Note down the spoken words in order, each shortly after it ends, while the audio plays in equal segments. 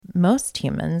most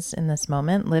humans in this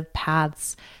moment live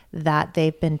paths that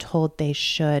they've been told they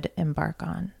should embark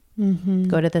on. Mm-hmm.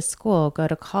 Go to this school, go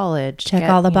to college. Check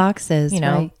all the boxes,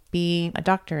 right? Be a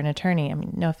doctor, an attorney. I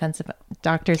mean, no offensive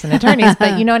doctors and attorneys,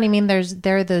 but you know what I mean?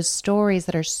 There are those stories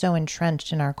that are so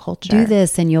entrenched in our culture. Do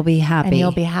this and you'll be happy. And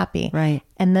you'll be happy. Right.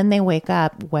 And then they wake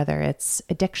up, whether it's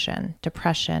addiction,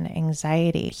 depression,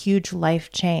 anxiety, huge life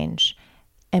change,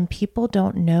 and people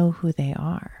don't know who they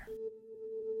are.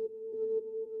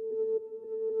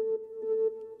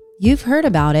 You've heard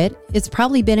about it. It's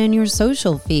probably been in your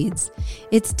social feeds.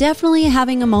 It's definitely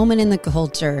having a moment in the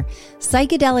culture.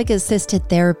 Psychedelic-assisted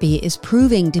therapy is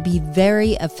proving to be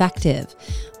very effective.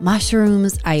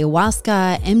 Mushrooms,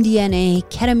 ayahuasca, MDMA,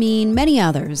 ketamine, many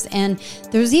others. And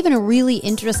there's even a really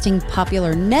interesting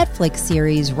popular Netflix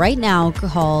series right now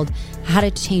called How to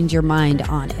Change Your Mind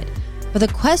on it. But the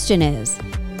question is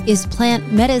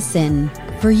plant medicine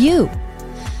for you?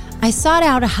 I sought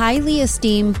out highly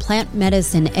esteemed plant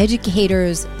medicine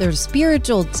educators, their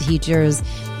spiritual teachers,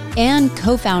 and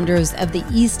co-founders of the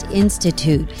East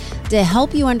Institute to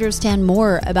help you understand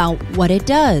more about what it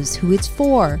does, who it's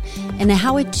for, and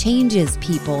how it changes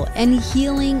people and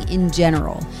healing in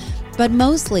general. But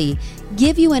mostly,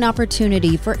 give you an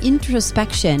opportunity for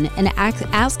introspection and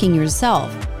asking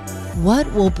yourself,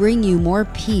 what will bring you more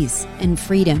peace and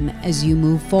freedom as you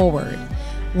move forward?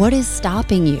 What is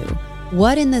stopping you?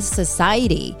 What in this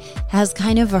society has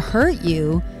kind of hurt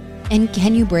you, and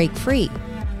can you break free?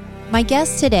 My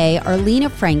guests today are Lena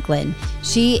Franklin.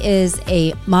 She is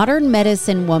a modern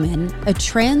medicine woman, a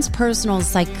transpersonal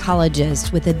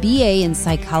psychologist with a BA in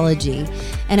psychology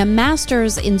and a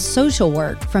master's in social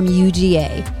work from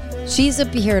UGA. She's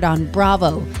appeared on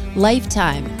Bravo,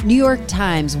 Lifetime, New York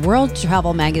Times, World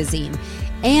Travel Magazine,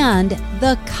 and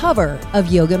the cover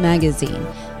of Yoga Magazine,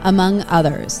 among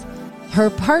others. Her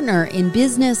partner in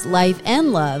business, life,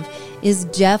 and love is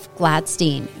Jeff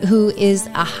Glattstein, who is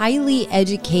a highly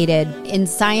educated in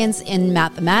science and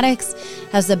mathematics,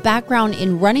 has a background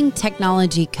in running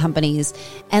technology companies,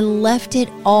 and left it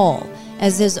all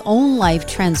as his own life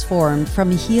transformed from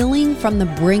healing from the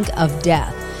brink of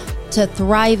death to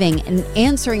thriving and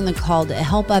answering the call to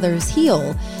help others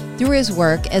heal through his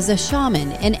work as a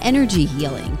shaman and energy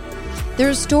healing.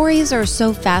 Their stories are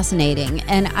so fascinating,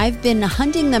 and I've been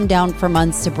hunting them down for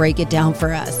months to break it down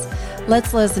for us.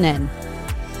 Let's listen in.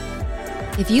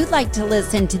 If you'd like to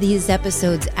listen to these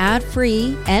episodes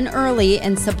ad-free and early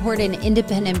and support an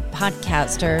independent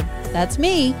podcaster, that's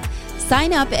me,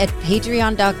 sign up at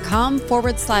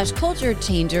patreon.com/culture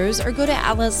changers or go to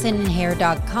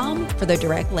AlisonHair.com for the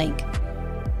direct link.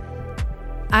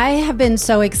 I have been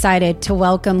so excited to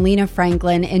welcome Lena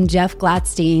Franklin and Jeff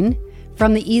Glattstein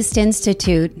from the East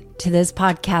Institute to this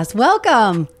podcast.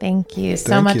 Welcome. Thank you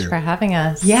so much for having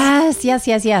us. Yes.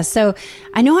 So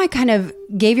I know I kind of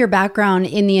gave your background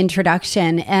in the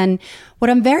introduction, and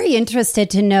what I'm very interested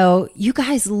to know, you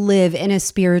guys live in a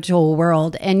spiritual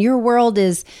world, and your world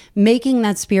is making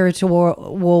that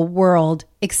spiritual world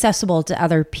accessible to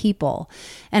other people.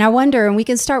 And I wonder, and we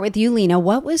can start with you, Lena,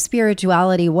 what was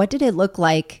spirituality? What did it look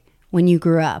like when you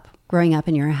growing up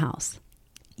in your house?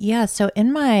 Yeah, so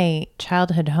in my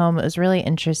childhood home, it was really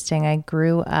interesting. I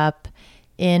grew up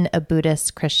in a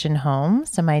Buddhist Christian home.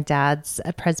 So my dad's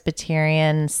a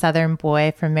Presbyterian Southern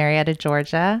boy from Marietta,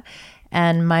 Georgia.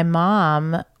 And my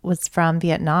mom was from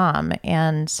Vietnam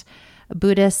and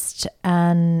Buddhist.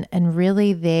 And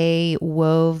really they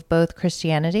wove both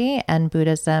Christianity and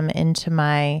Buddhism into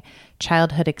my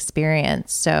childhood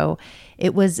experience. So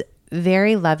it was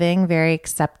very loving, very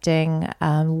accepting.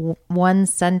 One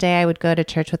Sunday I would go to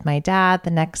church with my dad.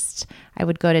 The next I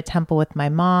would go to temple with my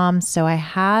mom. So I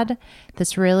had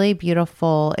this really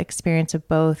beautiful experience of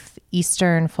both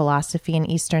Eastern philosophy and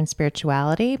Eastern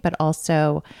spirituality, but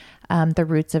also the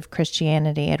roots of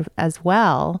Christianity as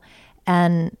well.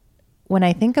 And when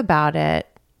I think about it,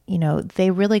 you know,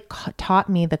 they really taught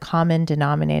me the common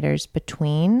denominators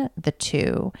between the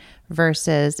two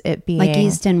versus it being like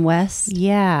East and West.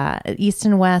 Yeah, East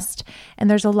and West. And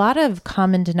there's a lot of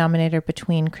common denominator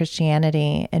between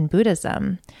Christianity and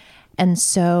Buddhism. And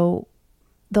so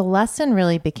the lesson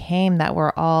really became that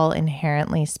we're all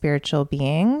inherently spiritual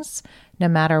beings, no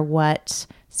matter what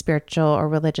spiritual or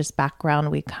religious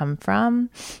background we come from.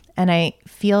 And I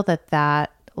feel that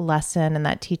lesson and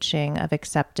that teaching of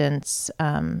acceptance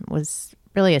was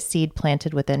really a seed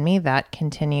planted within me that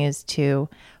continues to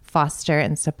foster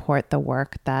and support the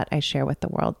work that I share with the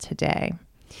world today.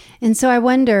 And so I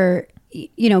wonder,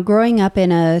 you know, growing up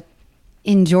in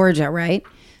Georgia, right?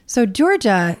 So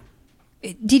Georgia,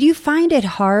 did you find it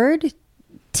hard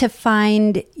to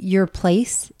find your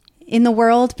place in the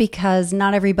world because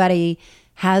not everybody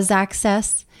has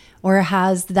access or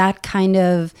has that kind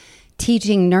of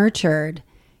teaching nurtured,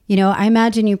 I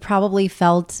imagine you probably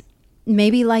felt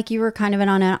maybe like you were kind of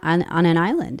on an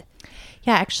island.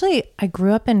 Yeah, actually, I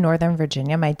grew up in Northern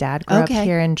Virginia. My dad grew up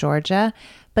here in Georgia,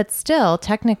 but still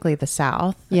technically the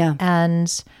South. Yeah.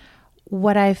 And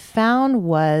what I found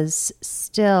was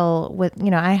still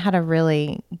I had a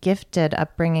really gifted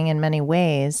upbringing in many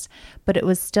ways, but it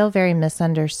was still very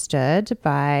misunderstood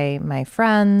by my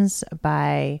friends,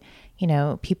 by,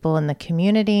 people in the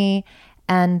community.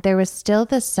 And there was still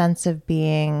this sense of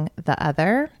being the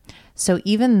other. So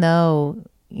even though,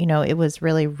 it was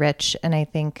really rich and I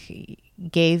think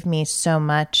gave me so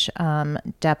much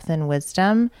depth and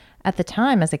wisdom, at the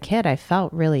time as a kid, I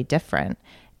felt really different.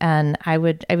 And I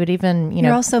would even,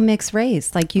 You're also mixed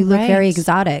race. Like you look very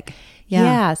exotic.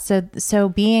 Yeah. So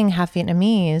being half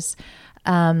Vietnamese,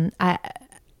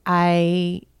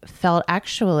 I felt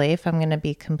actually, if I'm going to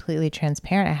be completely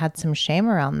transparent, I had some shame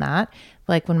around that.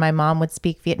 Like when my mom would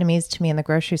speak Vietnamese to me in the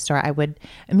grocery store, I would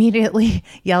immediately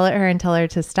yell at her and tell her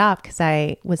to stop because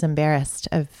I was embarrassed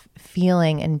of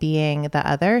feeling and being the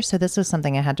other. So this was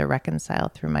something I had to reconcile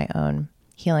through my own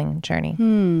healing journey.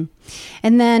 And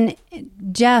then,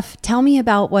 Jeff, tell me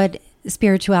about what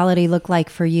spirituality looked like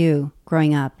for you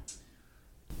growing up.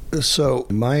 So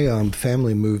my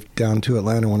family moved down to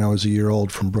Atlanta when I was a year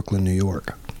old from Brooklyn, New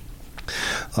York.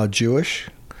 Jewish,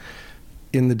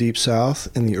 in the Deep South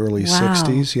in the early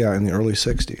 60s. Yeah, in the early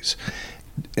 60s.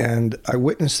 And I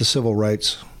witnessed the civil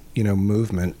rights,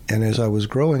 movement. And as I was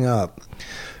growing up,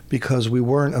 because we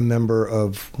weren't a member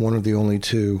of one of the only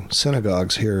two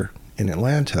synagogues here in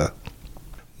Atlanta,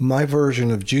 my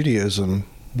version of Judaism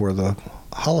were the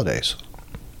holidays,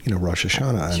 Rosh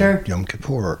Hashanah and Yom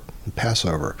Kippur and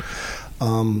Passover.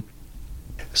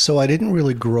 So I didn't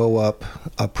really grow up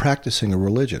practicing a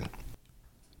religion.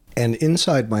 And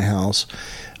inside my house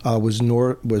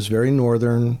was very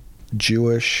northern,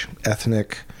 Jewish,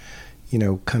 ethnic,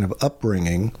 kind of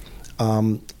upbringing.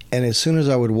 And as soon as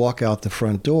I would walk out the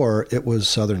front door, it was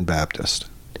Southern Baptist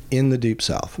in the Deep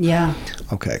South. Yeah.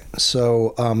 Okay.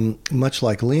 So much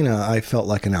like Lena, I felt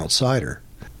like an outsider.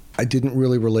 I didn't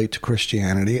really relate to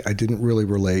Christianity. I didn't really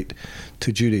relate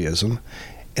to Judaism.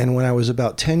 And when I was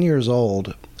about 10 years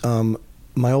old,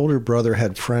 my older brother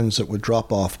had friends that would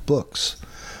drop off books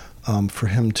for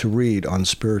him to read on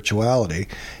spirituality,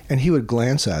 and he would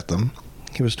glance at them.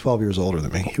 He was 12 years older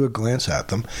than me. He would glance at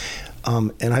them,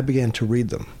 and I began to read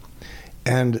them.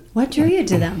 And what drew you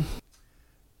to them?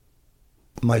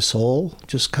 My soul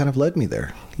just kind of led me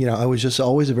there. I was just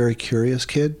always a very curious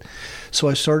kid. So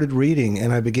I started reading,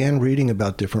 and I began reading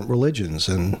about different religions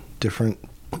and different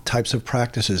types of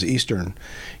practices, Eastern,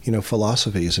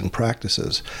 philosophies and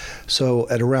practices. So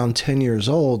at around 10 years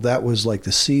old, that was like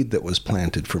the seed that was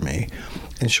planted for me.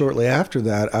 And shortly after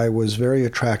that, I was very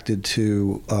attracted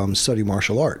to study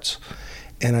martial arts.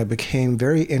 And I became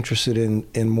very interested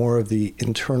in more of the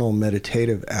internal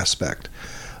meditative aspect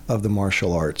of the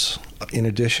martial arts, in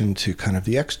addition to kind of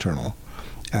the external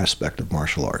aspect of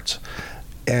martial arts.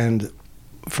 And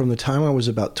from the time I was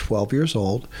about 12 years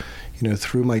old,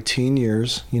 through my teen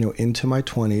years, into my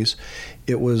 20s,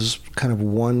 it was kind of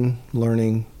one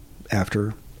learning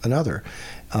after another.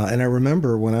 And I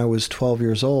remember when I was 12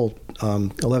 years old,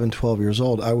 11, 12 years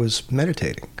old, I was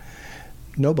meditating.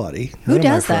 Nobody. Who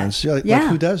does that? Yeah. Like,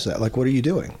 who does that? Like, what are you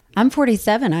doing? I'm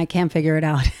 47. I can't figure it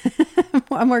out.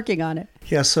 I'm working on it.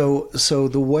 Yeah. So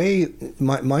the way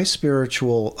my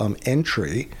spiritual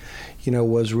entry,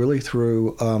 was really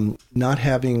through not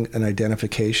having an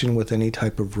identification with any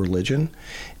type of religion.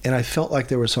 And I felt like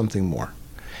there was something more.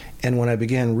 And when I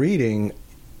began reading,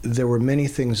 there were many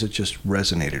things that just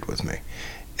resonated with me.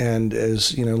 And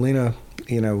as, Lena,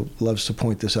 loves to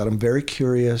point this out, I'm very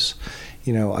curious.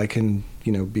 I can,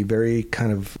 be very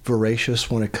kind of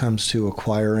voracious when it comes to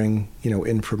acquiring,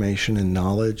 information and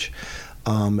knowledge.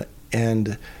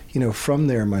 And, from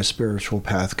there, my spiritual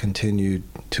path continued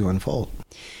to unfold.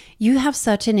 You have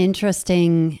such an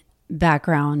interesting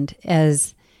background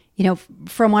as,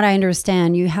 from what I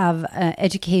understand, you have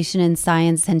education in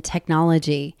science and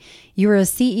technology. You were a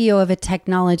CEO of a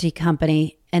technology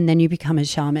company, and then you become a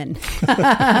shaman.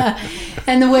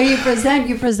 And the way you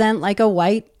present like a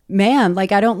white man.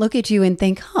 Like, I don't look at you and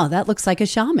think, oh, that looks like a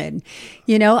shaman.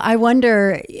 I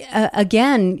wonder,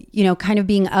 again, kind of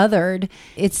being othered.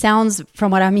 It sounds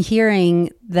from what I'm hearing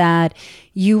that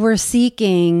you were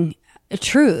seeking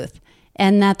truth,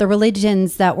 and that the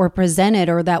religions that were presented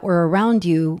or that were around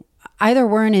you either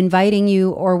weren't inviting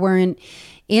you or weren't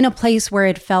in a place where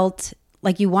it felt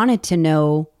like you wanted to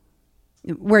know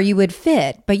where you would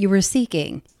fit, but you were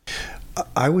seeking.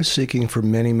 I was seeking for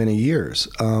many, many years.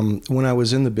 When I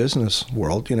was in the business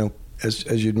world,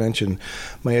 as you'd mentioned,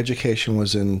 my education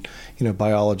was in,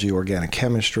 biology, organic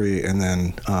chemistry, and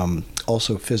then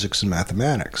also physics and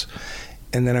mathematics.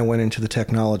 And then I went into the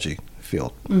technology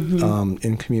field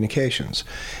in communications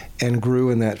and grew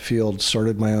in that field,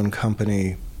 started my own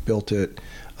company, built it.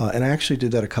 And I actually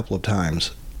did that a couple of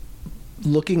times.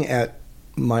 Looking at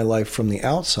my life from the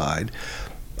outside,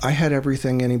 I had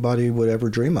everything anybody would ever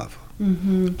dream of.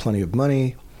 Plenty of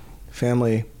money,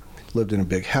 family, lived in a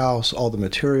big house, all the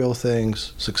material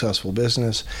things, successful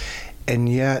business. And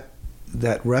yet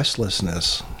that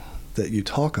restlessness that you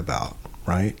talk about,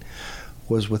 right,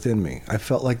 was within me. I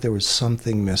felt like there was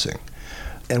something missing.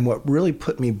 And what really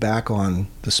put me back on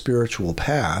the spiritual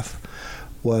path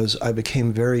was I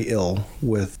became very ill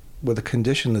with a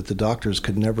condition that the doctors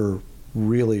could never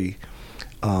really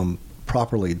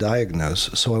properly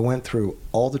diagnose. So I went through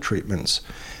all the treatments.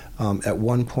 At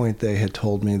one point, they had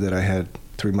told me that I had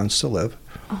 3 months to live.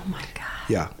 Oh, my God.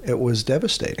 Yeah, it was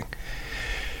devastating.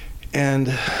 And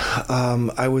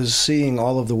I was seeing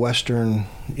all of the Western,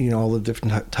 all the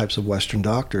different types of Western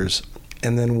doctors.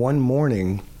 And then one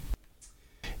morning,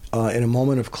 in a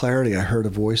moment of clarity, I heard a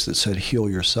voice that said, "Heal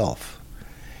yourself."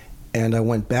 And I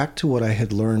went back to what I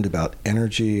had learned about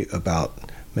energy,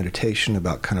 about meditation,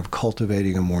 about kind of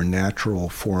cultivating a more natural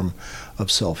form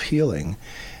of self-healing.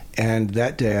 And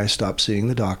that day I stopped seeing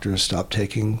the doctors, stopped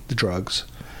taking the drugs.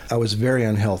 I was very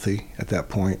unhealthy at that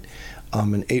point.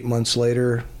 And 8 months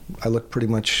later, I looked pretty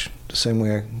much the same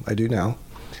way I do now.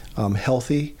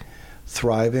 Healthy,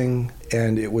 thriving,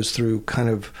 and it was through kind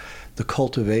of the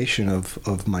cultivation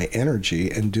of my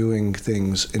energy and doing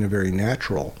things in a very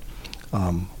natural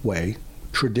way,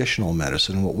 traditional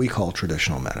medicine, what we call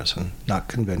traditional medicine, not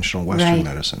conventional Western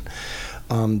medicine,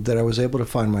 that I was able to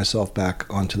find myself back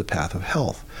onto the path of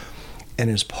health. And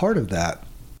as part of that,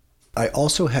 I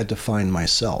also had to find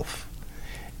myself.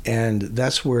 And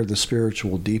that's where the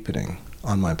spiritual deepening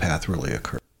on my path really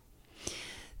occurred.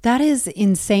 That is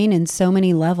insane in so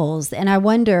many levels. And I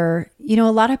wonder, a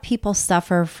lot of people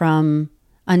suffer from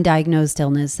undiagnosed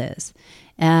illnesses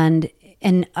and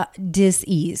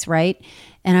dis-ease, right?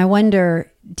 And I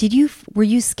wonder, were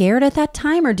you scared at that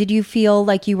time, or did you feel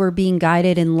like you were being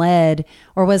guided and led?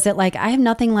 Or was it like, I have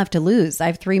nothing left to lose, I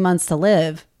have 3 months to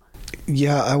live?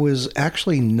 Yeah, I was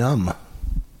actually numb.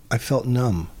 I felt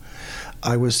numb.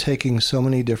 I was taking so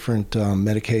many different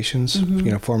medications,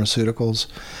 pharmaceuticals.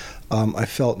 I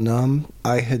felt numb.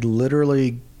 I had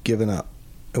literally given up.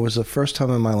 It was the first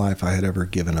time in my life I had ever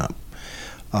given up.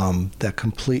 That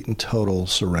complete and total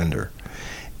surrender.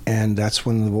 And that's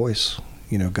when the voice,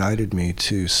 guided me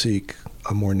to seek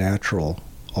a more natural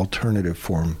alternative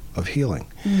form of healing.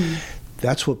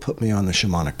 That's what put me on the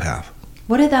shamanic path.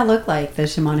 What did that look like, the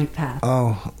shamanic path?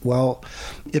 Oh, well,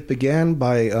 it began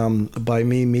by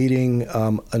me meeting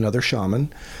another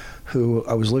shaman who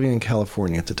I was living in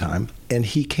California at the time, and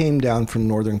he came down from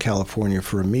Northern California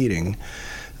for a meeting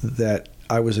that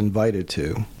I was invited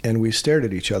to, and we stared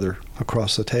at each other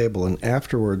across the table, and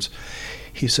afterwards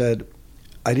he said,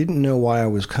 "I didn't know why I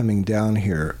was coming down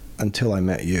here until I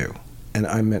met you, and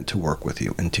I meant to work with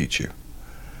you and teach you."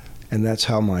 And that's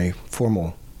how my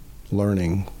formal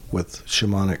learning with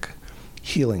shamanic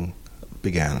healing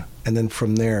began. And then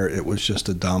from there, it was just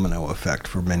a domino effect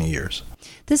for many years.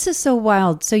 This is so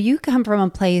wild. So you come from a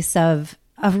place of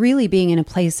really being in a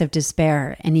place of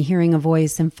despair and hearing a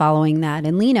voice and following that.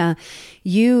 And Lena,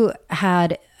 you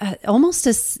had almost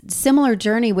a similar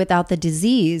journey without the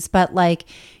disease, but like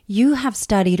you have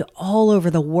studied all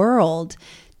over the world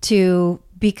to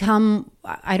become,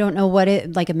 I don't know what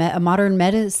it, like a modern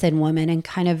medicine woman and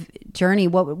kind of journey.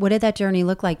 What did that journey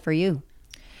look like for you?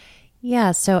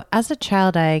 Yeah, so as a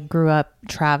child, I grew up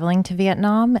traveling to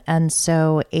Vietnam. And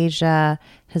so Asia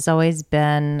has always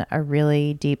been a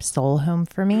really deep soul home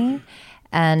for me.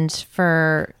 And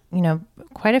for,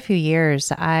 quite a few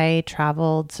years, I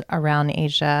traveled around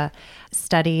Asia,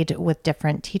 studied with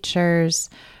different teachers,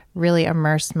 really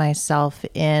immersed myself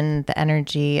in the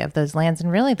energy of those lands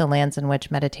and really the lands in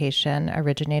which meditation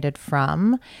originated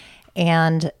from.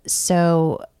 And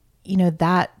so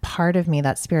that part of me,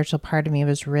 that spiritual part of me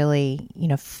was really,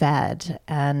 fed.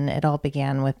 And it all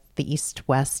began with the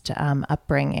East-West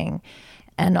upbringing.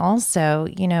 And also,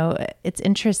 it's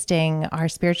interesting, our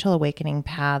spiritual awakening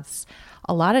paths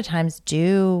a lot of times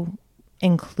do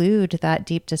include that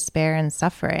deep despair and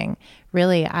suffering.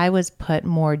 Really, I was put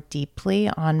more deeply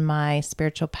on my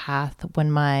spiritual path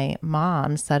when my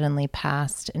mom suddenly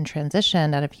passed and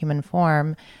transitioned out of human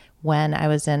form when I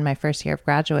was in my first year of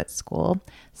graduate school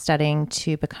studying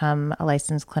to become a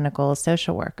licensed clinical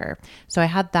social worker. So I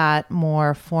had that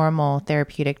more formal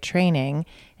therapeutic training.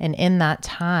 And in that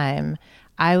time,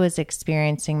 I was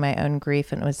experiencing my own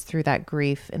grief, and it was through that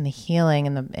grief and the healing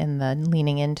and the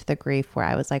leaning into the grief where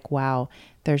I was like, wow,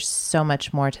 there's so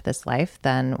much more to this life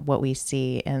than what we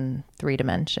see in 3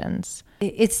 dimensions.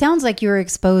 It sounds like you were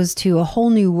exposed to a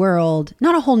whole new world,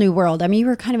 not a whole new world. I mean, you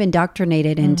were kind of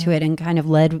indoctrinated into it and kind of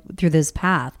led through this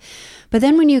path. But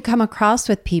then when you come across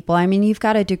with people, I mean, you've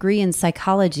got a degree in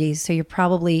psychology, so you're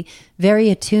probably very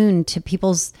attuned to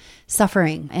people's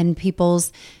suffering and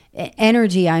people's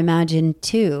energy, I imagine,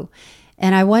 too.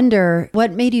 And I wonder,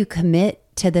 what made you commit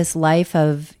to this life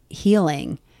of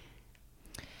healing?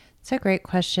 It's a great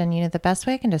question. You know, the best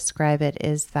way I can describe it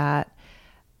is that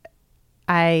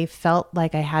I felt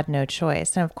like I had no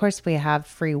choice. And of course we have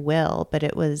free will, but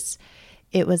it was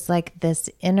like this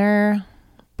inner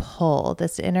pull,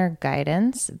 this inner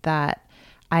guidance that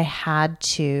I had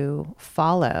to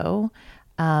follow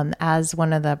as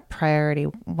one of the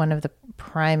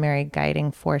primary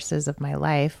guiding forces of my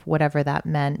life, whatever that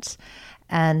meant.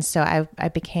 And so I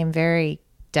became very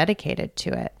dedicated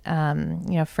to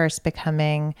it. First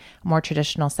becoming a more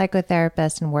traditional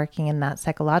psychotherapist and working in that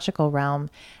psychological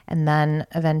realm, and then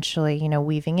eventually,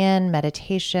 weaving in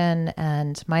meditation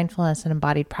and mindfulness and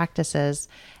embodied practices.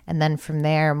 And then from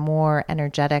there, more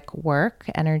energetic work,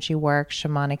 energy work,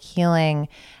 shamanic healing,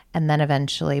 and then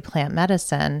eventually plant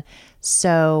medicine.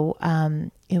 So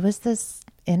it was this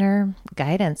inner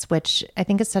guidance, which I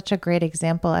think is such a great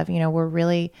example of, we're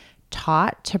really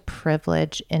taught to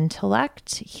privilege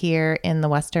intellect here in the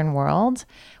Western world.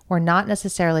 We're not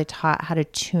necessarily taught how to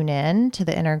tune in to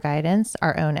the inner guidance,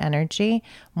 our own energy,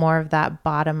 more of that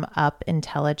bottom up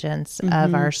intelligence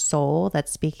of our soul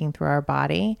that's speaking through our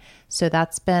body. So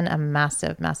that's been a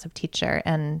massive, massive teacher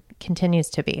and continues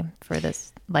to be for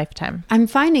this lifetime. I'm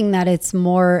finding that it's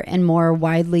more and more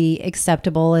widely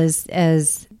acceptable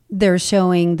as they're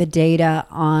showing the data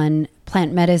on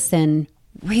plant medicine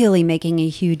really making a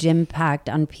huge impact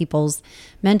on people's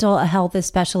mental health,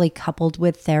 especially coupled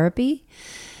with therapy.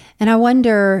 And I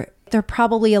wonder, there are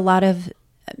probably a lot of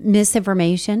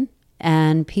misinformation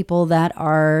and people that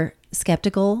are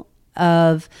skeptical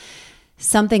of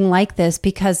something like this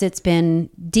because it's been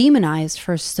demonized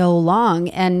for so long.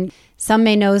 And some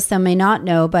may know, some may not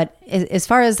know, but as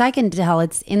far as I can tell,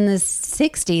 it's in the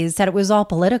 60s that it was all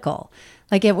political.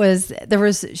 Like there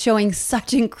was showing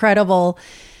such incredible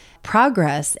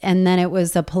progress, and then it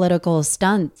was a political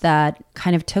stunt that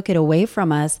kind of took it away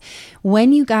from us.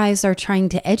 When you guys are trying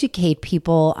to educate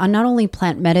people on not only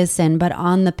plant medicine, but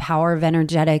on the power of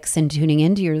energetics and tuning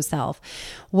into yourself,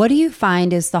 what do you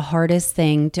find is the hardest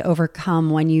thing to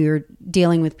overcome when you're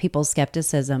dealing with people's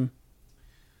skepticism?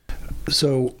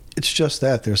 So it's just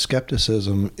that their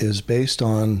skepticism is based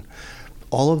on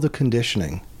all of the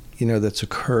conditioning, that's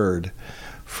occurred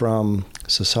from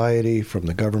society, from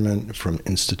the government, from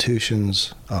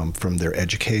institutions, from their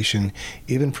education,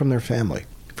 even from their family,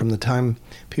 from the time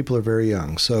people are very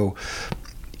young. So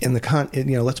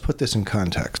let's put this in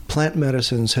context. Plant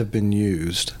medicines have been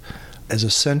used as a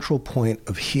central point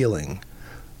of healing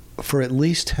for at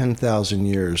least 10,000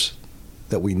 years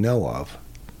that we know of,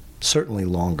 certainly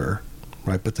longer,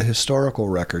 right? But the historical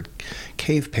record,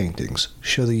 cave paintings,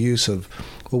 show the use of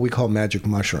what we call magic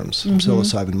mushrooms,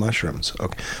 psilocybin mushrooms,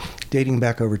 dating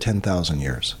back over 10,000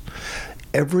 years.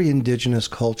 Every indigenous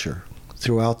culture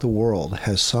throughout the world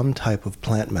has some type of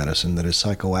plant medicine that is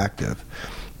psychoactive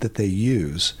that they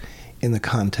use in the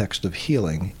context of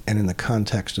healing and in the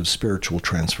context of spiritual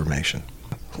transformation.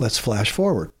 Let's flash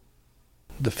forward.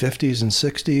 The 50s and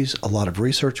 60s, a lot of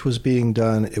research was being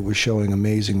done. It was showing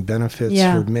amazing benefits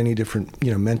for many different,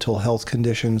 mental health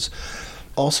conditions.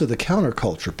 Also, the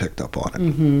counterculture picked up on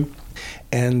it.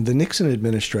 And the Nixon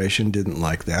administration didn't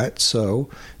like that. So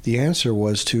the answer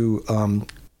was to...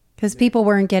 Because people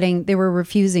they were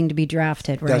refusing to be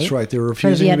drafted, right? That's right. They were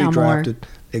refusing to be drafted. War.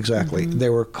 Exactly. They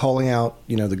were calling out,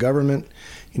 the government,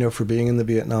 for being in the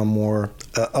Vietnam War,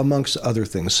 amongst other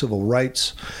things, civil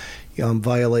rights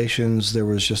violations. There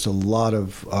was just a lot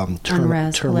of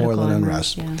turmoil and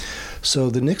unrest. Yeah. So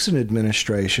the Nixon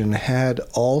administration had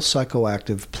all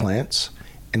psychoactive plants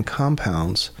and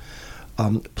compounds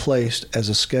placed as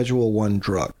a Schedule I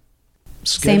drug.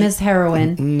 Same as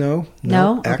heroin? No,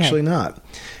 Okay. Actually not.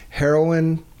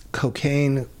 Heroin,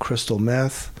 cocaine, crystal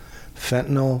meth,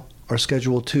 fentanyl are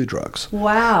Schedule II drugs.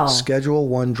 Wow.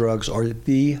 Schedule I drugs are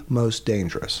the most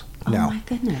dangerous. Oh, now, my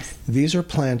goodness. These are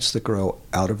plants that grow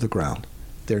out of the ground.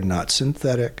 They're not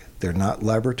synthetic. They're not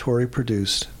laboratory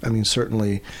produced. I mean,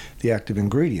 certainly the active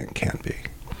ingredient can be.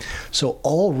 So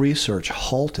all research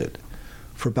halted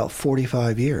for about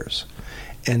 45 years.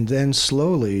 And then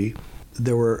slowly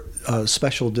there were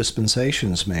special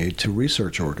dispensations made to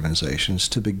research organizations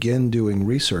to begin doing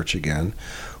research again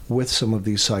with some of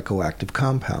these psychoactive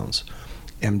compounds.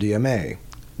 MDMA,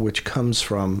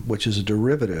 which is a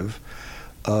derivative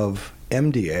of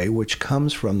MDA, which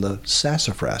comes from the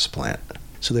sassafras plant.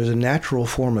 So there's a natural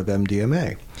form of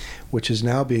MDMA, which is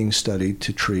now being studied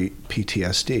to treat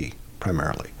PTSD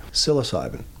primarily.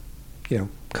 Psilocybin,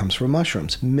 comes from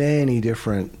mushrooms. Many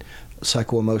different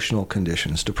psycho-emotional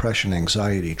conditions, depression,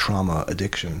 anxiety, trauma,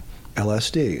 addiction,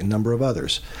 LSD, a number of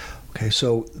others. Okay,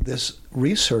 so this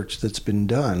research that's been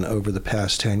done over the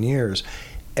past 10 years,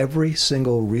 every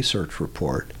single research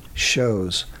report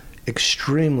shows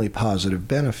extremely positive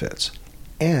benefits.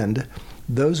 And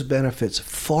those benefits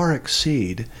far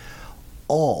exceed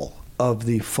all of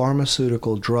the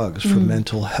pharmaceutical drugs for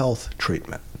mental health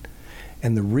treatment.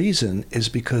 And the reason is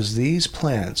because these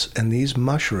plants and these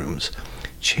mushrooms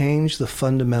change the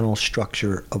fundamental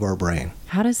structure of our brain.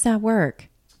 How does that work?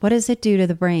 What does it do to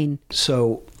the brain?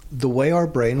 So the way our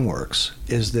brain works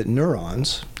is that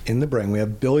neurons in the brain, we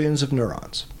have billions of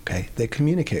neurons, okay? They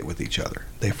communicate with each other.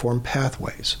 They form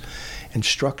pathways and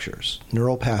structures,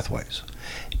 neural pathways.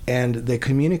 And they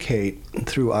communicate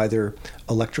through either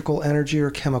electrical energy or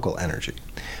chemical energy.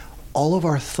 All of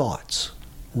our thoughts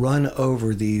run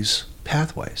over these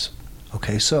pathways.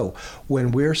 Okay, so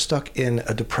when we're stuck in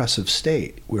a depressive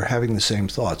state, we're having the same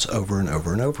thoughts over and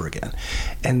over and over again.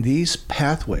 And these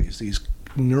pathways, these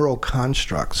neural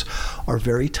constructs, are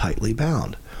very tightly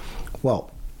bound. Well,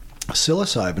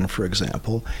 psilocybin, for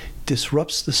example,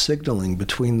 disrupts the signaling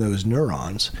between those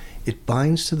neurons. It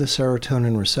binds to the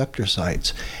serotonin receptor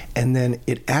sites, and then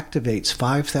it activates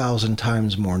 5,000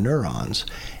 times more neurons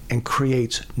and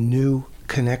creates new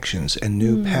connections and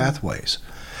new pathways.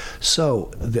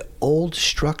 So the old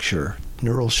structure,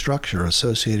 neural structure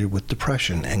associated with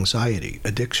depression, anxiety,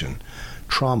 addiction,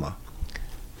 trauma,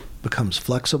 becomes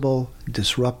flexible,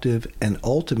 disruptive, and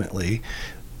ultimately,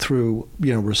 through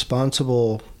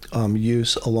responsible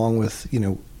use along with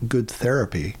good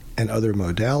therapy and other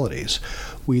modalities,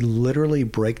 we literally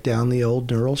break down the old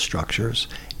neural structures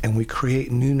and we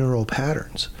create new neural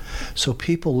patterns. So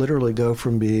people literally go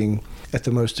from being at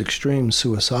the most extreme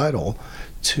suicidal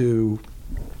to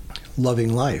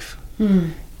loving life.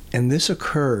 And this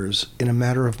occurs in a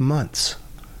matter of months,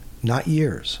 not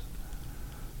years.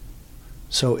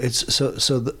 So it's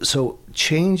so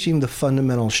changing the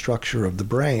fundamental structure of the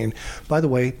brain. By the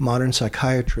way, modern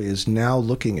psychiatry is now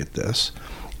looking at this,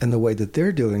 and the way that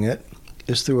they're doing it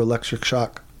is through electric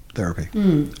shock therapy.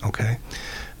 Okay,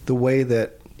 the way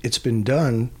that it's been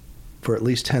done for at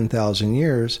least 10,000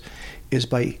 years is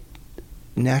by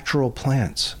natural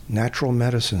plants, natural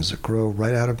medicines that grow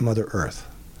right out of Mother Earth.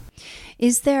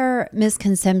 Is there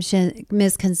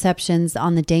misconceptions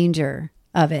on the danger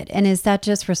of it? And is that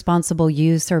just responsible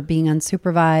use or being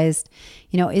unsupervised?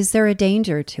 Is there a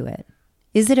danger to it?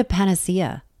 Is it a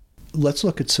panacea? Let's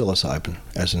look at psilocybin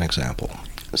as an example.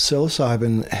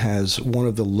 Psilocybin has one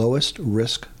of the lowest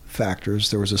risk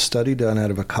factors. There was a study done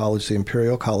out of a college, the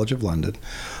Imperial College of London,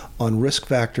 on risk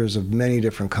factors of many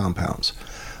different compounds.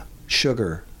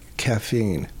 Sugar,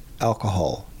 caffeine,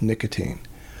 alcohol, nicotine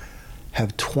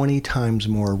have 20 times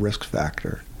more risk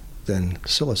factor than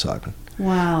psilocybin.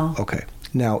 Wow. Okay.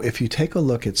 Now, if you take a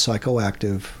look at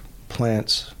psychoactive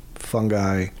plants,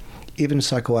 fungi, even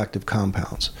psychoactive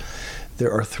compounds,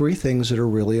 there are three things that are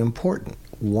really important.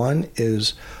 One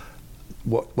is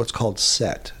what's called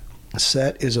set.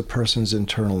 Set is a person's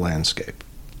internal landscape.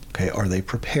 Okay, are they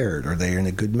prepared? Are they in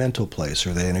a good mental place?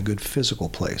 Are they in a good physical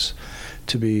place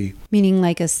to be? Meaning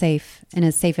like in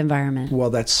a safe environment. Well,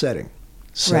 that's setting.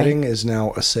 Setting is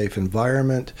now a safe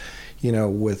environment,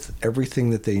 with everything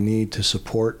that they need to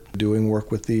support doing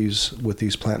work with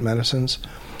these plant medicines.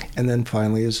 And then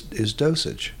finally is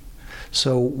dosage.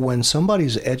 So when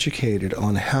somebody's educated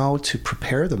on how to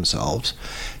prepare themselves,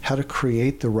 how to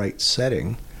create the right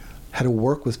setting, how to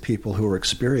work with people who are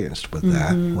experienced with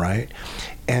that, right?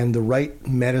 And the right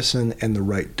medicine and the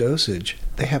right dosage,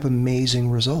 they have amazing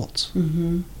results.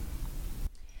 And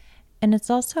it's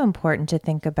also important to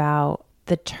think about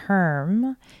the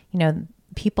term,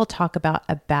 people talk about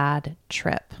a bad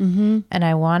trip. And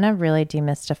I want to really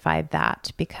demystify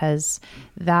that, because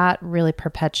that really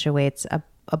perpetuates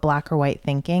a black or white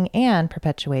thinking and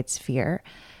perpetuates fear.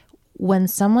 When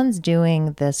someone's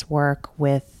doing this work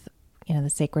with the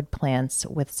sacred plants,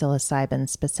 with psilocybin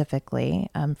specifically,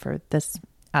 for this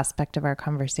aspect of our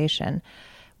conversation,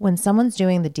 when someone's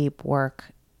doing the deep work,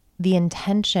 the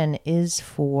intention is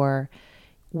for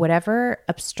whatever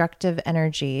obstructive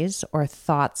energies or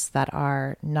thoughts that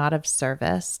are not of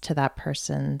service to that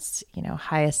person's,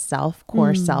 highest self,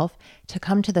 core self, to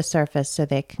come to the surface so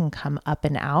they can come up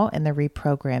and out and the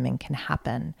reprogramming can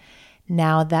happen.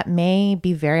 Now, that may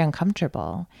be very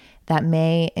uncomfortable. That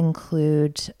may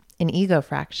include an ego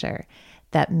fracture.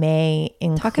 That may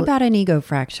include... Talk about an ego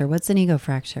fracture. What's an ego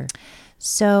fracture?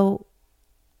 So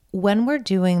when we're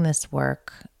doing this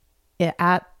work,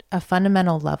 at a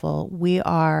fundamental level, we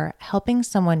are helping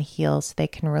someone heal so they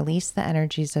can release the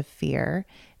energies of fear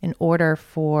in order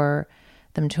for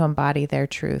them to embody their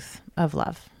truth of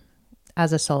love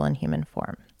as a soul in human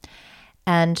form.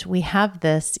 And we have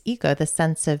this ego, the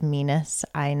sense of meanness,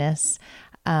 I-ness.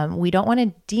 We don't want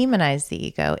to demonize the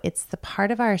ego. It's the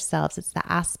part of ourselves, it's the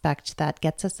aspect that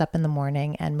gets us up in the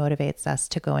morning and motivates us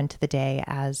to go into the day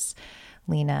as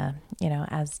Lena,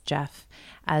 as Jeff,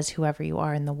 as whoever you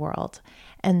are in the world.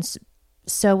 And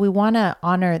so we want to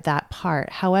honor that part.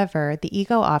 However, the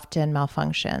ego often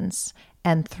malfunctions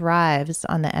and thrives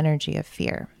on the energy of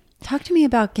fear. Talk to me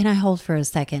about, can I hold for a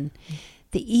second?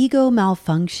 The ego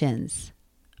malfunctions.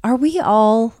 Are we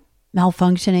all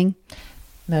malfunctioning?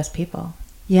 Most people.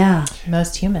 Yeah.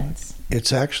 Most humans.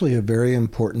 It's actually a very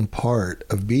important part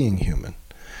of being human.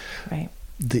 Right.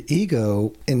 The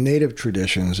ego in native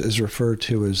traditions is referred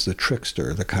to as the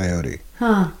trickster, the coyote.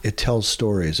 Huh. It tells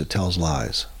stories, it tells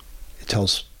lies. It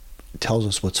tells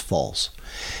us what's false.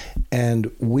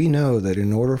 And we know that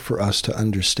in order for us to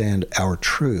understand our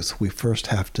truth, we first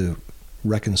have to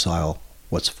reconcile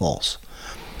what's false.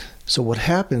 So what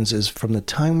happens is from the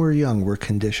time we're young, we're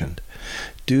conditioned.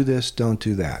 Do this, don't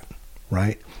do that,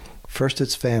 right? First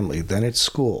it's family, then it's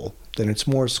school, then it's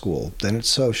more school, then it's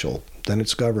social, then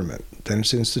it's government, then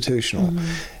it's institutional,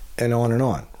 and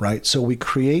on, right? So we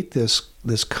create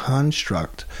this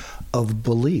construct of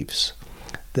beliefs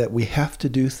that we have to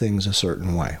do things a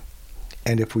certain way.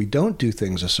 And if we don't do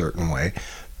things a certain way,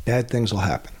 bad things will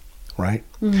happen, right?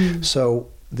 So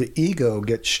the ego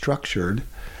gets structured,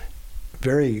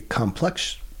 very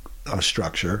complex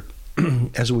structure,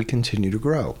 as we continue to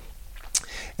grow.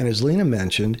 And as Lena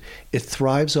mentioned, it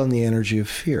thrives on the energy of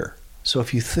fear. So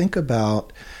if you think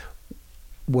about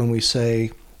when we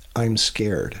say, I'm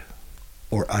scared,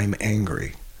 or I'm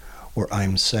angry, or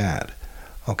I'm sad,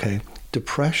 okay?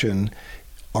 Depression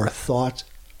are thoughts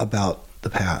about the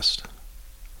past.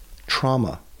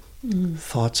 Trauma,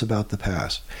 thoughts about the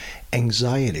past.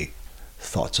 Anxiety,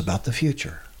 thoughts about the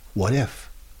future. What if,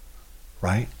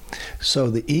 right? So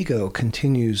the ego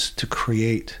continues to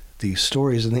create these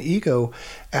stories, and the ego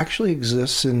actually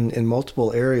exists in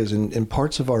multiple areas, in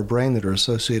parts of our brain that are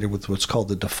associated with what's called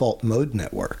the default mode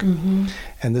network.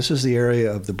 And this is the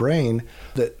area of the brain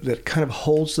that kind of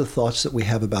holds the thoughts that we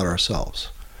have about ourselves.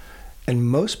 And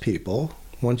most people,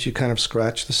 once you kind of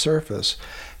scratch the surface,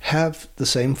 have the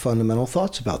same fundamental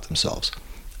thoughts about themselves.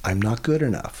 I'm not good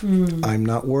enough. I'm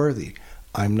not worthy.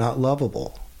 I'm not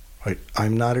lovable, right?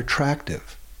 I'm not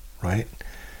attractive, right?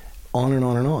 On and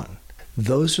on and on.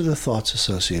 Those are the thoughts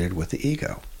associated with the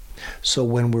ego. So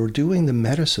when we're doing the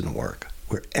medicine work,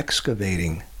 we're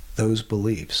excavating those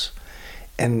beliefs.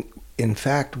 And in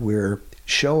fact, we're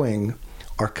showing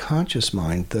our conscious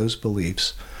mind those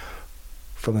beliefs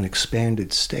from an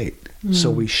expanded state.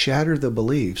 So we shatter the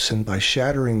beliefs, and by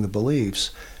shattering the beliefs,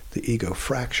 the ego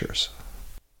fractures.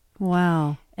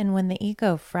 Wow. And when the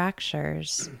ego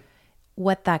fractures,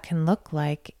 what that can look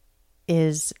like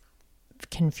is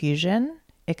confusion.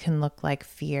 It can look like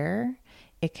fear.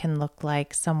 It can look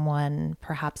like someone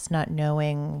perhaps not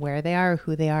knowing where they are or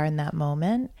who they are in that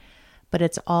moment. But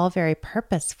it's all very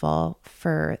purposeful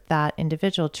for that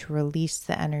individual to release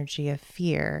the energy of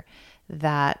fear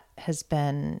that has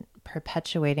been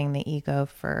perpetuating the ego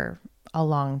for a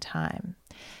long time.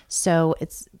 So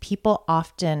people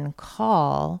often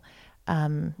call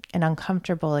an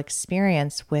uncomfortable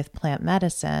experience with plant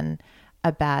medicine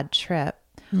a bad trip,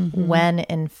 when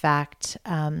in fact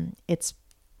it's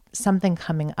something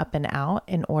coming up and out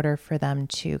in order for them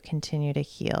to continue to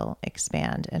heal,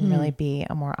 expand, and really be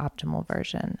a more optimal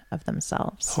version of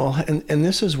themselves. Well, and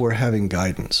this is where having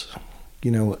guidance,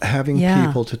 having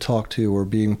people to talk to or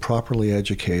being properly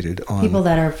educated on people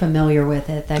that are familiar with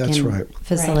it, that that's can right.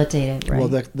 facilitate it, right? Well,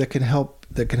 that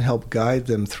can help guide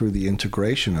them through the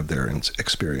integration of their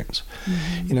experience.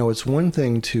 It's one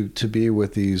thing to be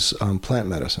with these plant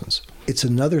medicines. It's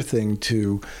another thing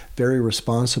to very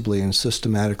responsibly and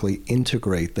systematically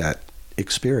integrate that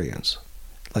experience.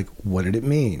 Like, what did it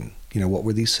mean? What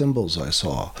were these symbols I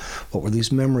saw? What were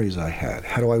these memories I had?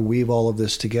 How do I weave all of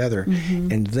this together?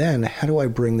 And then how do I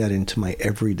bring that into my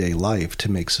everyday life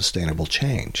to make sustainable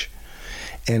change?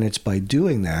 And it's by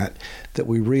doing that that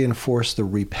we reinforce the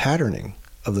repatterning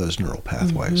of those neural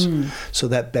pathways. So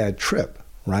that bad trip,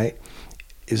 right,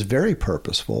 is very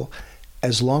purposeful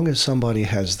as long as somebody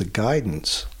has the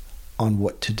guidance on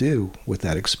what to do with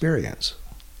that experience.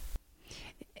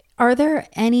 Are there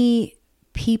any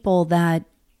people that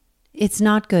it's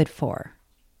not good for?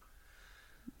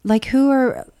 Like, who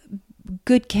are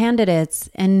good candidates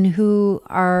and who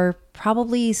are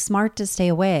probably smart to stay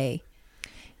away?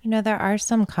 There are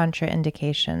some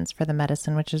contraindications for the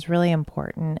medicine, which is really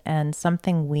important. And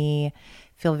something we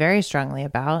feel very strongly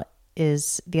about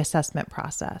is the assessment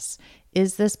process.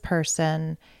 Is this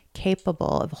person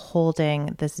capable of holding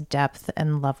this depth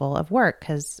and level of work?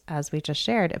 Because as we just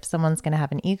shared, if someone's going to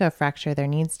have an ego fracture, there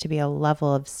needs to be a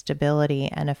level of stability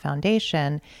and a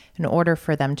foundation in order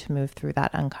for them to move through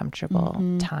that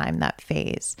uncomfortable time, that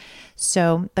phase.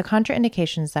 So the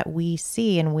contraindications that we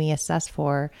see and we assess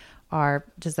for are,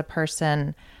 does the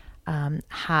person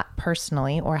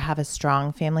personally or have a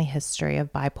strong family history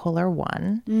of bipolar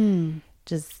 1?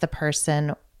 Does the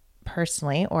person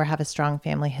personally or have a strong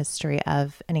family history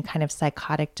of any kind of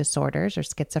psychotic disorders or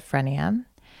schizophrenia?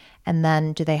 And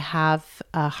then do they have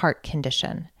a heart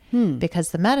condition?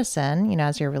 Because the medicine,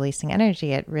 as you're releasing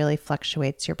energy, it really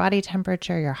fluctuates your body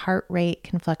temperature, your heart rate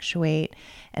can fluctuate.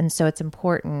 And so it's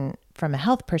important from a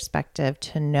health perspective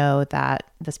to know that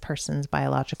this person's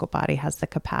biological body has the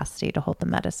capacity to hold the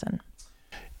medicine.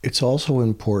 It's also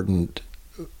important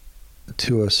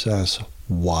to assess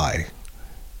why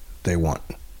they want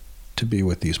to be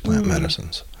with these plant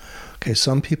medicines. Okay,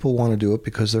 some people want to do it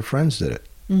because their friends did it,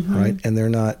 right? And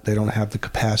they don't have the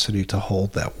capacity to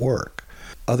hold that work.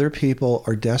 Other people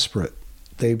are desperate.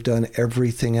 They've done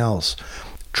everything else.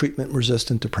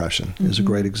 Treatment-resistant depression is a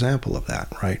great example of that,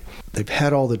 right? They've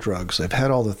had all the drugs, they've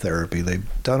had all the therapy, they've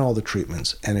done all the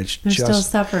treatments, and they're still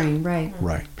suffering, right?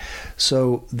 Right.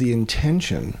 So the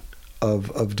intention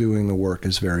of doing the work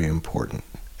is very important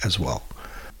as well.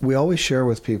 We always share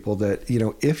with people that,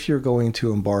 if you're going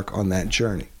to embark on that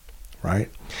journey, right,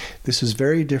 this is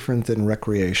very different than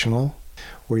recreational,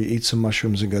 where you eat some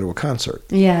mushrooms and go to a concert.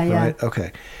 Yeah, right? yeah.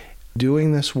 Okay.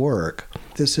 Doing this work,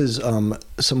 this is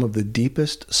some of the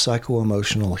deepest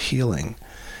psycho-emotional healing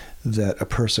that a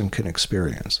person can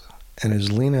experience. And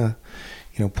as Lena,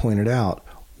 pointed out,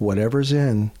 whatever's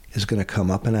in is going to come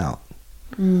up and out.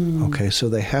 Okay, so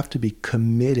they have to be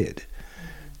committed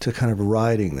to kind of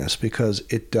riding this, because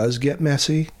it does get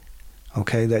messy.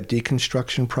 Okay, that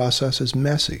deconstruction process is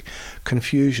messy.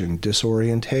 Confusion,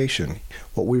 disorientation,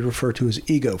 what we refer to as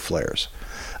ego flares.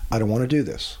 I don't want to do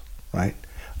this, right?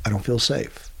 I don't feel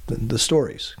safe. The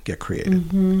stories get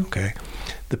created, okay?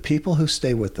 The people who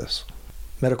stay with this,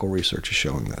 medical research is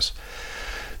showing this,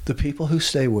 the people who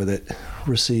stay with it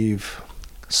receive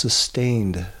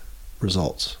sustained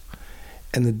results.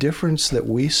 And the difference that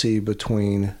we see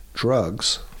between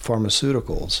drugs,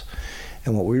 pharmaceuticals,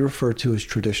 and what we refer to as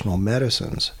traditional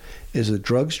medicines is that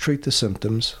drugs treat the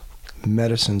symptoms,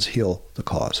 medicines heal the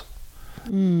cause.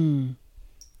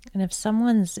 And if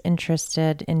someone's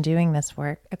interested in doing this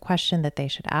work, a question that they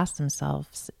should ask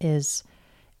themselves is,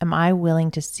 am I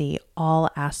willing to see all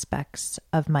aspects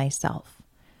of myself?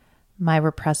 My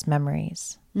repressed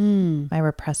memories, my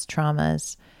repressed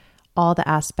traumas, all the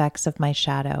aspects of my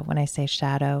shadow. When I say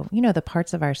shadow, the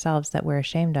parts of ourselves that we're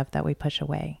ashamed of, that we push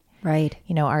away. Right.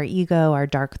 Our ego, our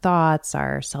dark thoughts,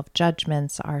 our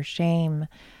self-judgments, our shame.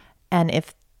 And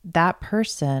if that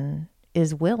person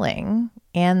is willing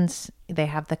and they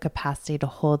have the capacity to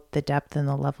hold the depth and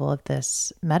the level of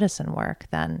this medicine work,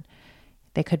 then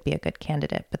they could be a good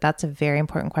candidate. But that's a very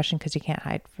important question, because you can't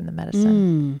hide from the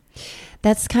medicine.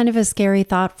 That's kind of a scary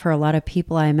thought for a lot of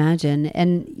people, I imagine.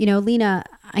 And, Lena,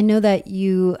 I know that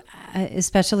you,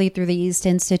 especially through the East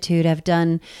Institute, have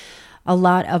done a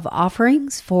lot of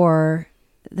offerings for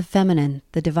the feminine,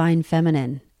 the divine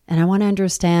feminine. And I want to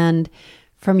understand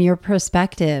from your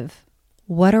perspective,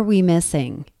 what are we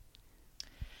missing?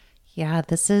 Yeah,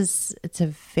 it's a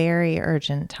very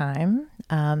urgent time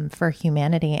for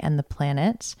humanity and the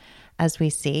planet. As we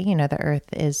see, the earth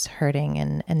is hurting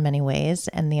in many ways.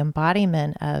 And the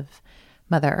embodiment of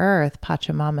Mother Earth,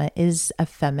 Pachamama, is a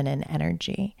feminine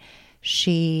energy.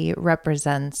 She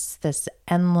represents this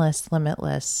endless,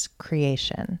 limitless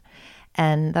creation.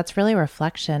 And that's really a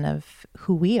reflection of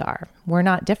who we are. We're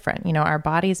not different. Our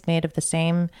body's made of the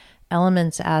same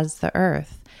elements as the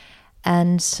earth.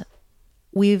 And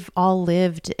we've all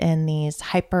lived in these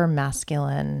hyper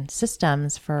masculine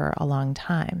systems for a long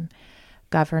time.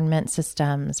 government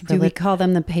systems. Do we call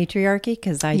them the patriarchy?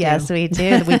 Because I do. Yes, we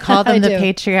do. We call them the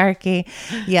patriarchy.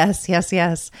 Yes, yes,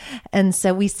 yes. And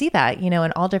so we see that, in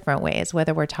all different ways,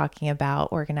 whether we're talking about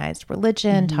organized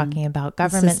religion, talking about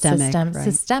government systems,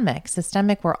 right.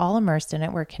 Systemic. We're all immersed in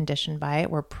it. We're conditioned by it.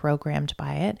 We're programmed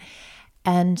by it.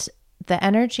 And the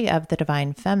energy of the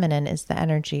divine feminine is the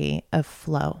energy of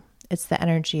flow. It's the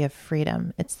energy of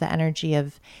freedom. It's the energy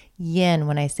of yin.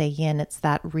 When I say yin, it's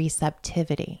that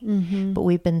receptivity. But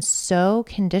we've been so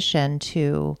conditioned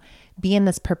to be in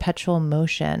this perpetual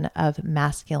motion of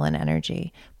masculine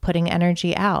energy, putting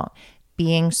energy out,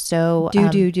 being so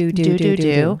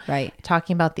do. Right.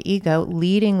 Talking about the ego,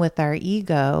 leading with our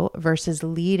ego versus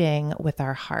leading with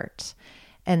our heart.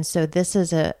 And so this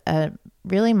is a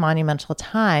really monumental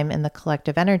time in the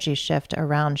collective energy shift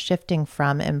around shifting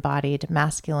from embodied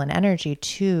masculine energy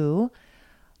to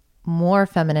more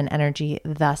feminine energy,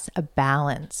 thus a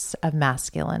balance of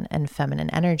masculine and feminine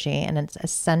energy. And it's an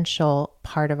essential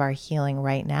part of our healing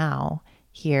right now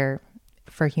here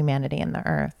for humanity and the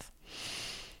earth.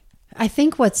 I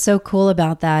think what's so cool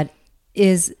about that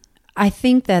is I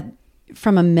think that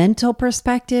from a mental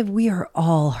perspective, we are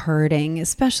all hurting,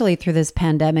 especially through this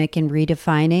pandemic and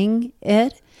redefining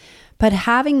it. But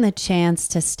having the chance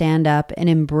to stand up and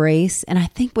embrace, and I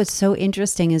think what's so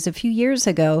interesting is a few years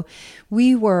ago,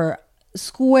 we were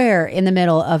square in the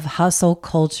middle of hustle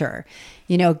culture.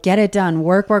 Get it done,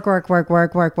 work,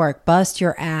 bust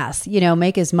your ass,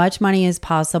 make as much money as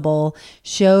possible,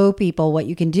 show people what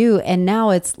you can do. And now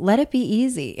it's let it be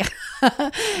easy.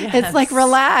 Yes. It's like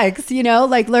relax,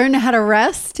 like learn how to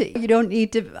rest. You don't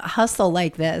need to hustle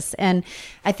like this. And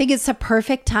I think it's a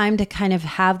perfect time to kind of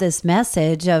have this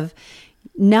message of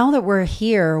now that we're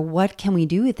here, what can we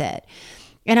do with it?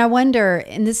 And I wonder,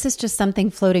 and this is just something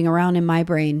floating around in my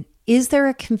brain, is there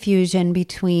a confusion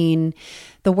between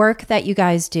the work that you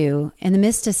guys do and the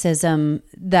mysticism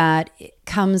that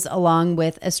comes along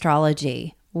with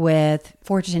astrology, with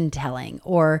fortune telling,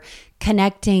 or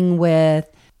connecting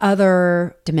with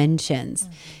other dimensions?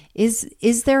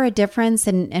 Is there a difference?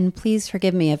 And please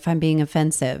forgive me if I'm being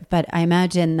offensive, but I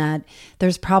imagine that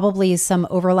there's probably some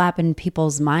overlap in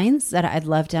people's minds that I'd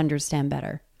love to understand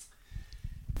better.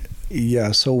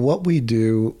 Yeah, so what we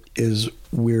do is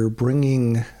we're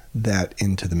bringing that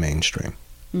into the mainstream.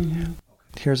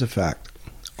 Here's a fact.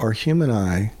 Our human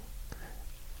eye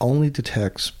only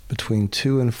detects between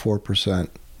 2 and 4%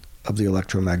 of the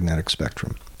electromagnetic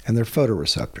spectrum, and they're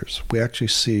photoreceptors. We actually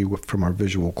see from our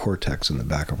visual cortex in the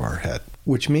back of our head,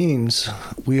 which means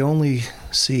we only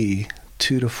see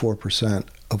 2 to 4%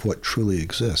 of what truly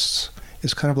exists.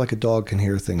 It's kind of like a dog can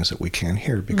hear things that we can't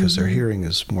hear because their hearing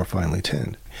is more finely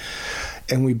tuned.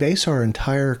 And we base our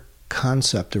entire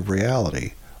concept of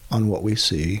reality on what we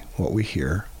see, what we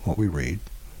hear, what we read,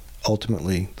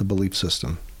 ultimately the belief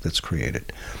system that's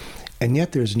created. And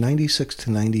yet there's 96 to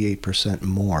 98%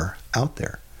 more out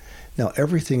there. Now,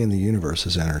 everything in the universe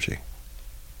is energy,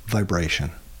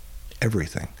 vibration,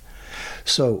 everything.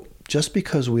 So just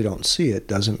because we don't see it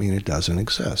doesn't mean it doesn't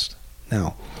exist.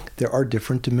 Now, there are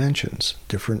different dimensions,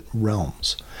 different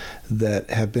realms that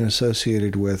have been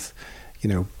associated with,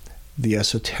 the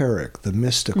esoteric, the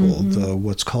mystical, the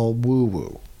what's called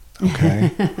woo-woo.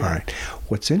 Okay? All right.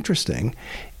 What's interesting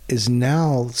is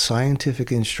now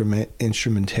scientific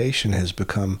instrumentation has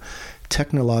become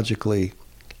technologically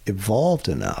evolved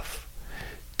enough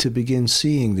to begin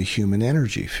seeing the human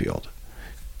energy field,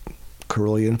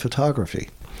 Kirlian photography,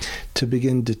 to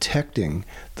begin detecting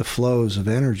the flows of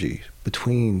energy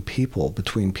between people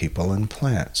and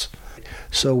plants.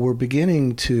 So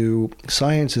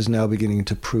science is now beginning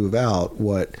to prove out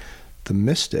what the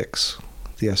mystics,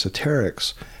 the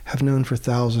esoterics, have known for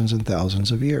thousands and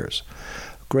thousands of years.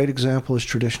 A great example is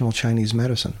traditional Chinese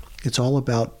medicine. It's all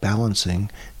about balancing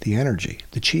the energy,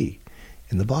 the qi,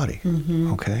 in the body.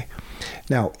 Okay?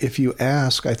 Now, if you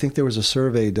ask, I think there was a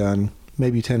survey done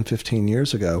maybe 10, 15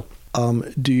 years ago,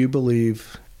 do you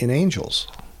believe in angels,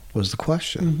 was the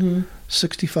question.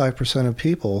 65% of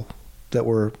people that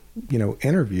were,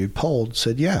 interviewed, polled,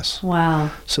 said yes.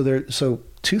 Wow. So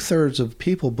 2/3 of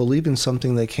people believe in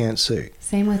something they can't see.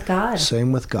 Same with God.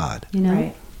 Same with God.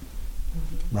 Right.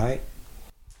 Right?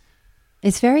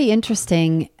 It's very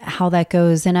interesting how that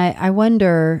goes. And I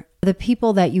wonder, the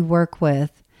people that you work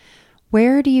with,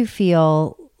 where do you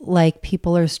feel like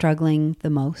people are struggling the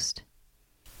most?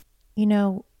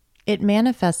 It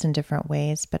manifests in different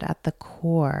ways, but at the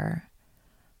core,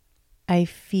 I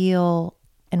feel,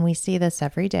 and we see this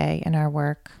every day in our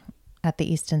work at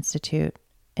the East Institute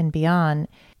and beyond,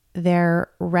 they're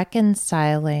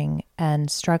reconciling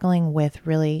and struggling with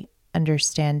really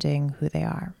understanding who they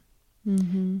are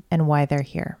and why they're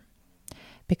here.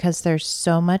 because there's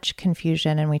so much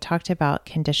confusion. And we talked about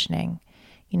conditioning.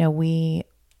 We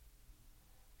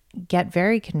get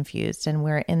very confused, and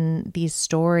we're in these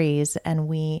stories, and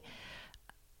we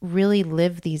really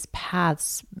live these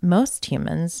paths. Most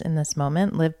humans in this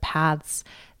moment live paths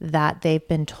that they've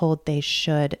been told they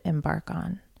should embark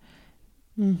on.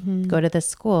 Mm-hmm. Go to this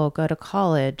school, go to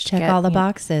college, check all the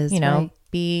boxes, right?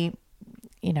 Be,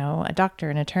 a doctor,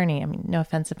 an attorney. I mean, no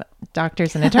offense about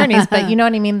doctors and attorneys, but you know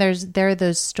what I mean? There are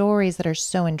those stories that are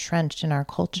so entrenched in our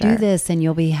culture. Do this and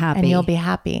you'll be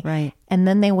happy. Right. And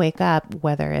then they wake up,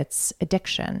 whether it's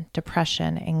addiction,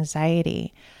 depression,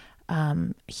 anxiety,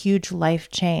 huge life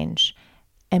change,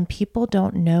 and people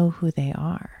don't know who they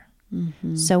are.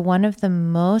 Mm-hmm. So one of the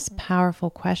most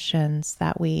powerful questions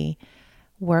that we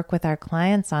work with our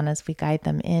clients on as we guide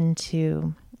them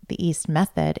into the East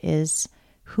method is,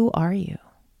 who are you?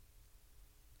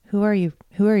 Who are you?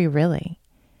 Who are you really?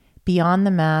 Beyond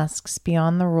the masks,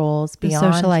 beyond the roles, beyond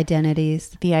the social identities,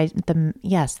 the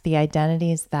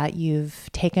identities that you've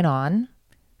taken on.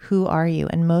 Who are you?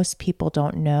 And most people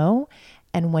don't know.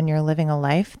 And when you're living a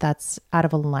life that's out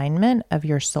of alignment of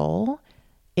your soul,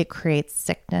 it creates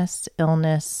sickness,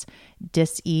 illness,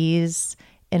 dis-ease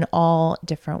in all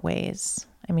different ways.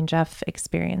 I mean, Jeff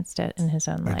experienced it in his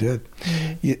own life. I did.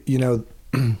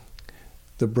 Mm-hmm.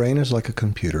 The brain is like a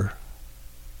computer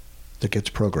that gets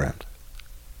programmed.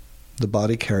 The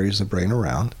body carries the brain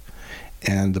around,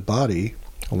 and the body,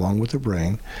 along with the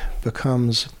brain,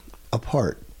 becomes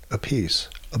a piece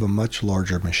of a much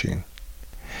larger machine.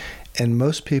 And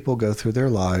most people go through their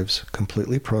lives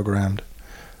completely programmed,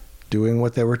 doing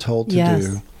what they were told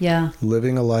to do,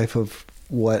 living a life of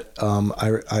what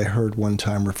I heard one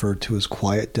time referred to as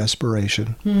quiet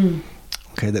desperation,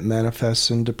 that manifests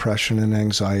in depression and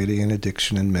anxiety and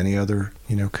addiction and many other,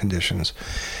 conditions.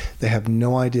 They have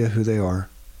no idea who they are,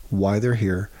 why they're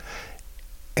here,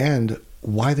 and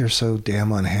why they're so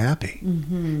damn unhappy,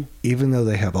 even though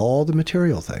they have all the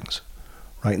material things,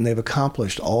 right? And they've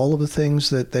accomplished all of the things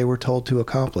that they were told to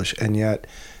accomplish, and yet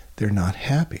they're not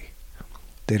happy.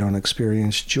 They don't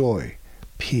experience joy,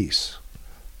 peace,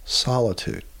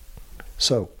 solitude.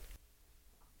 So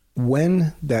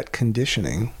when that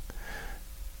conditioning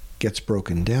gets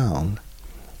broken down,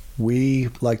 we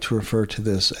like to refer to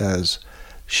this as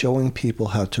showing people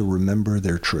how to remember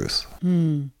their truth.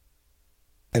 And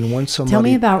when somebody... Tell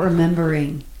me about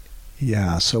remembering.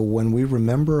 Yeah, so when we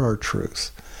remember our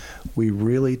truth, we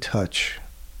really touch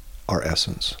our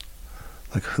essence,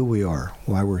 like who we are,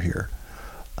 why we're here.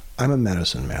 I'm a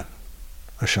medicine man,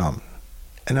 a shaman,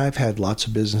 and I've had lots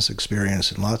of business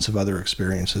experience and lots of other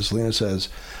experiences. Lena says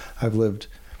I've lived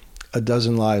a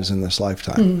dozen lives in this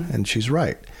lifetime, and she's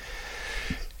right.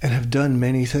 And have done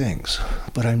many things,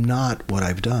 but I'm not what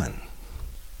I've done.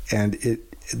 And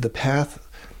the path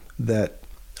that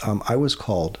I was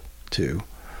called to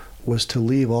was to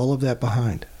leave all of that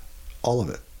behind, all of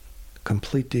it,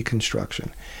 complete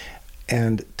deconstruction,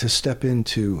 and to step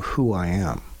into who I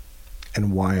am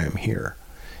and why I'm here.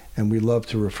 And we love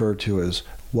to refer to as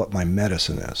what my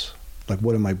medicine is. Like,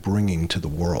 what am I bringing to the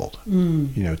world,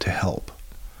 to help,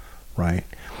 right?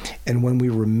 And when we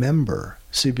remember,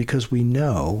 see, because we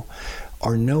know,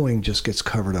 our knowing just gets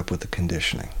covered up with the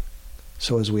conditioning.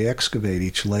 So as we excavate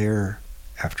each layer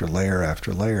after layer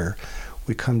after layer,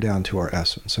 we come down to our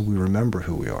essence, and we remember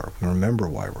who we are. We remember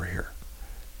why we're here.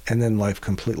 And then life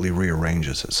completely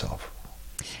rearranges itself.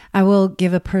 I will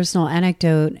give a personal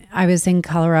anecdote. I was in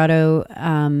Colorado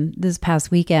this past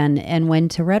weekend and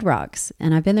went to Red Rocks.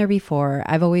 And I've been there before.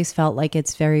 I've always felt like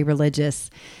it's very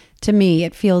religious. To me,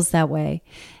 it feels that way.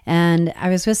 And I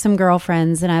was with some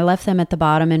girlfriends, and I left them at the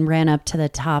bottom and ran up to the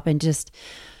top and just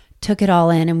took it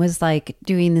all in and was like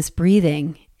doing this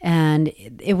breathing. And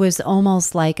it was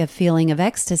almost like a feeling of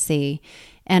ecstasy.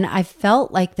 And I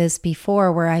felt like this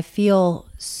before, where I feel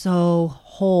so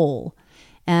whole.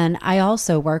 And I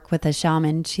also work with a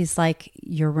shaman. She's like,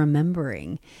 you're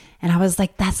remembering. And I was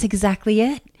like, that's exactly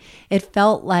it. It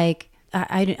felt like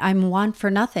I'm want for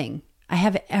nothing. I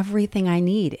have everything I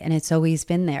need, and it's always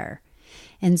been there.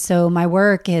 And so my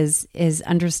work is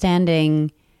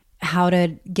understanding how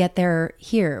to get there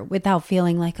here without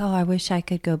feeling like, oh, I wish I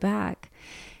could go back.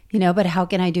 But how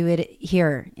can I do it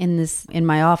here in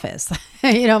my office,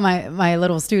 my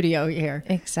little studio here?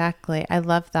 Exactly. I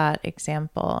love that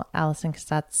example, Allison,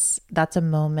 because that's a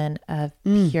moment of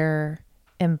pure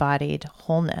embodied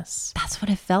wholeness. That's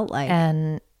what it felt like.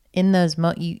 And in those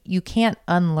you can't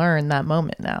unlearn that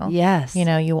moment now. Yes.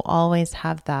 You always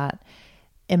have that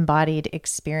embodied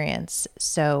experience.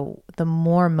 So the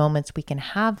more moments we can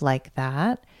have like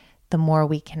that, the more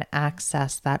we can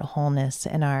access that wholeness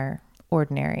in our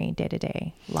ordinary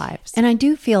day-to-day lives. And I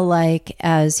do feel like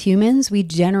as humans, we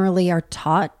generally are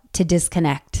taught to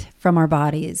disconnect from our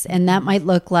bodies. And that might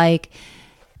look like,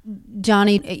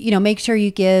 Johnny, make sure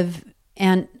you give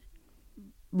Aunt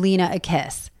Lena a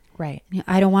kiss. Right.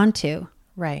 I don't want to.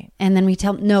 Right. And then we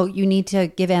tell, no, you need to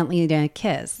give Aunt Lena a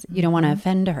kiss. You don't want to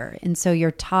offend her. And so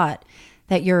you're taught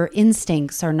that your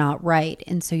instincts are not right.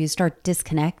 And so you start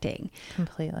disconnecting.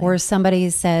 Completely. Or somebody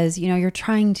says, you're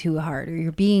trying too hard or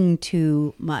you're being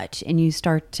too much, and you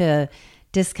start to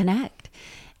disconnect.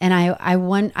 And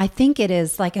I think it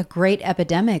is like a great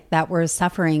epidemic that we're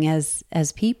suffering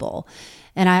as people.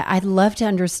 And I'd love to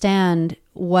understand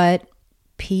what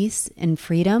peace and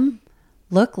freedom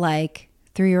look like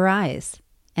through your eyes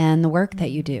and the work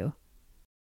that you do.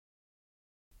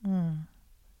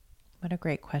 What a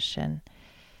great question.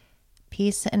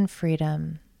 Peace and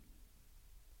freedom.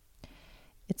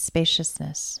 It's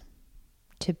spaciousness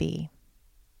to be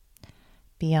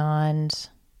beyond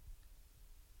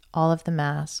all of the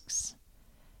masks,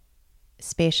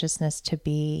 spaciousness to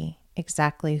be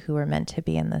exactly who we're meant to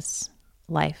be in this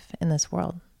life, in this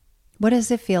world. What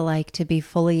does it feel like to be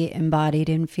fully embodied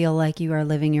and feel like you are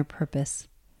living your purpose?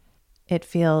 It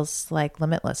feels like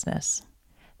limitlessness,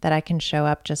 that I can show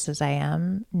up just as I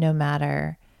am, no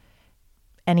matter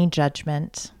any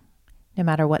judgment, no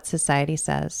matter what society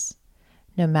says,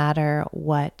 no matter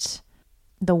what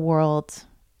the world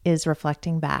is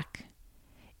reflecting back.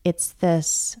 It's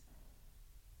this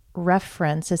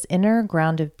reference, this inner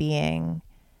ground of being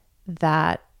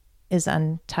that is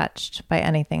untouched by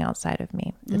anything outside of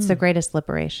me. It's the greatest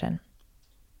liberation.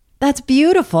 That's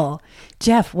beautiful.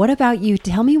 Jeff, what about you?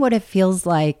 Tell me what it feels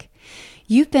like.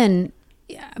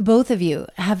 Both of you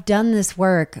have done this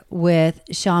work with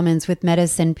shamans, with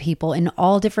medicine people in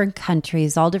all different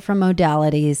countries, all different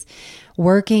modalities,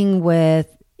 working with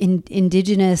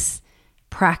indigenous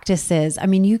practices. I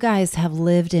mean, you guys have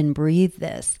lived and breathed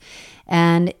this.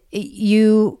 And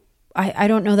I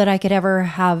don't know that I could ever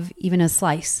have even a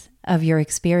slice of your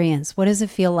experience. What does it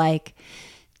feel like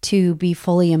to be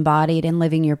fully embodied and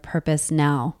living your purpose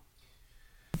now?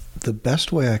 The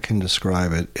best way I can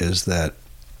describe it is that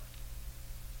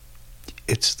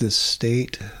it's this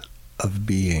state of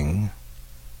being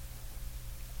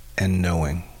and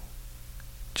knowing,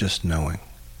 just knowing.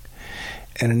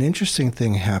 And an interesting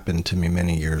thing happened to me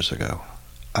many years ago.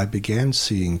 I began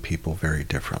seeing people very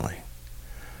differently.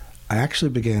 I actually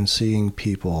began seeing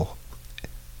people,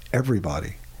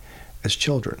 everybody, as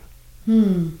children.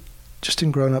 Just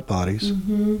in grown-up bodies,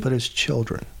 but as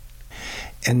children.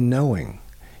 And knowing,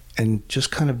 and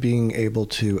just kind of being able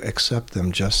to accept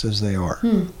them just as they are.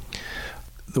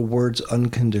 The words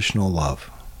unconditional love.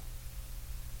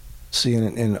 See,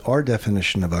 in our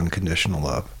definition of unconditional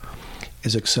love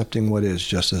is accepting what is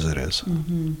just as it is,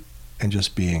 and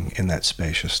just being in that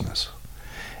spaciousness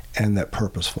and that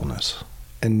purposefulness,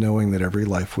 and knowing that every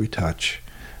life we touch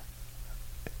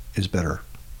is better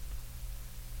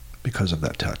because of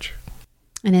that touch.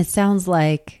 And it sounds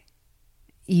like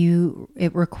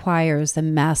it requires a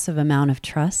massive amount of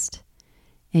trust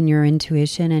in your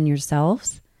intuition and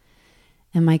yourselves.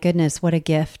 And my goodness, what a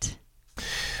gift.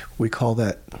 We call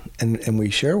that, and we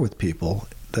share with people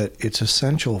that it's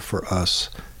essential for us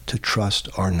to trust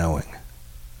our knowing.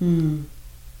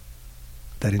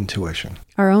 That intuition.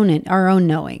 Our own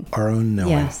knowing. Our own knowing.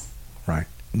 Yes. Right.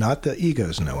 Not the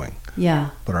ego's knowing.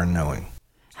 Yeah. But our knowing.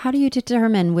 How do you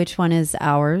determine which one is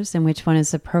ours and which one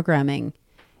is the programming?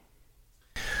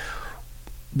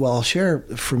 Well, I'll share,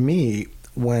 for me,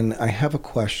 when I have a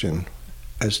question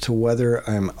as to whether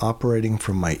I'm operating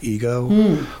from my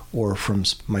ego or from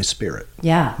my spirit,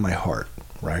 my heart,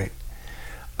 right?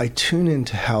 I tune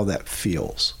into how that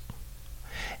feels.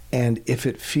 And if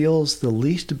it feels the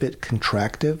least bit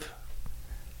contractive,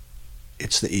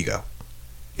 it's the ego.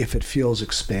 If it feels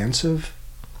expansive,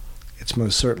 it's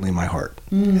most certainly my heart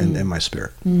and my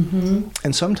spirit.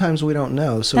 And sometimes we don't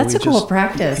know. So that's a cool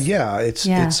practice. Yeah, it's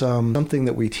something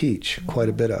that we teach quite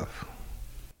a bit of.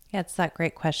 Yeah, it's that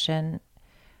great question.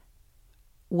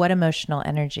 What emotional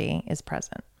energy is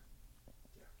present?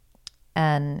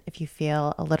 And if you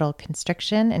feel a little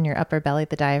constriction in your upper belly,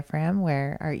 the diaphragm,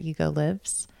 where our ego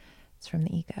lives, it's from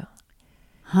the ego.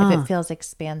 If it feels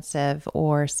expansive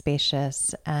or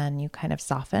spacious and you kind of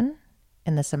soften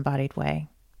in this embodied way,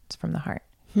 it's from the heart.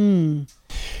 You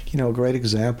know, a great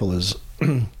example is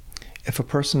if a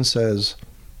person says,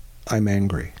 I'm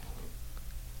angry,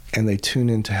 and they tune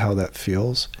into how that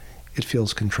feels, it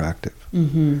feels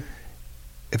contractive.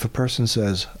 If a person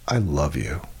says, I love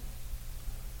you,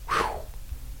 whew,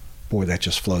 boy, that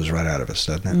just flows right out of us,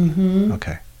 doesn't it?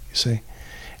 Okay, you see?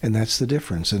 And that's the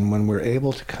difference. And when we're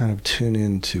able to kind of tune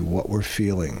into what we're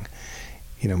feeling,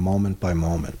 moment by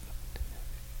moment,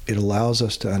 it allows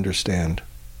us to understand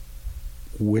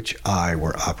which eye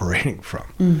we're operating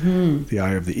from. Mm-hmm. The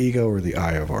eye of the ego or the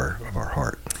eye of our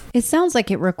heart. It sounds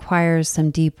like it requires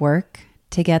some deep work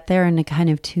to get there and to kind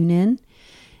of tune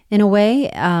in a way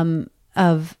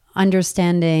of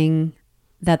understanding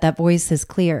that voice is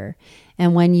clear.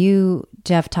 And when you,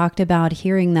 Jeff, talked about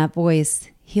hearing that voice,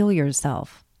 heal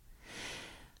yourself.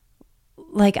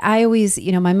 Like I always,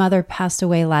 my mother passed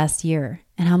away last year.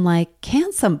 And I'm like,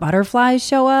 can't some butterflies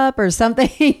show up or something?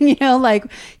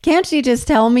 Can't she just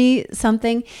tell me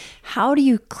something? How do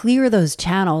you clear those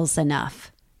channels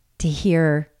enough to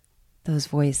hear those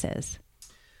voices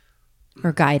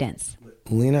or guidance?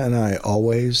 Lena and I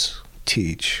always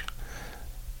teach,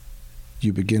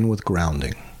 you begin with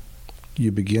grounding.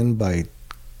 You begin by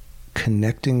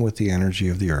connecting with the energy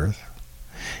of the earth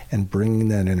and bringing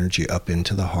that energy up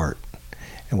into the heart.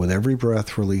 And with every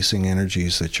breath, releasing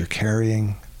energies that you're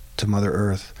carrying to Mother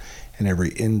Earth, and every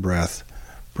in-breath,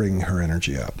 bringing her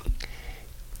energy up.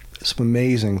 Some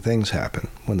amazing things happen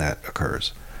when that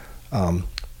occurs.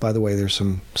 By the way, there's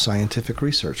some scientific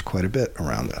research, quite a bit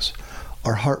around this.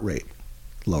 Our heart rate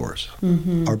lowers.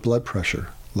 Mm-hmm. Our blood pressure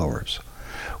lowers.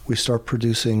 We start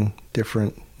producing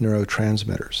different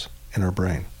neurotransmitters in our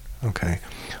brain. Okay,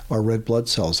 our red blood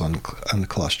cells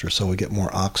uncluster, so we get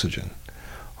more oxygen.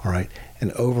 All right,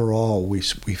 and overall we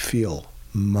feel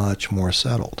much more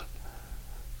settled,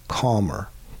 calmer,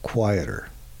 quieter,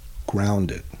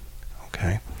 grounded.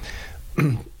 Okay,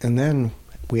 and then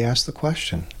we ask the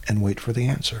question and wait for the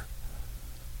answer.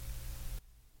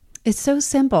 It's so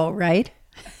simple, right?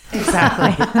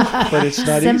 Exactly. But it's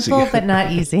not easy. Simple, but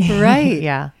not easy. Right.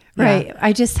 Yeah. Right. Yeah.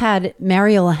 I just had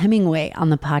Mariel Hemingway on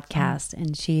the podcast,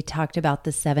 and she talked about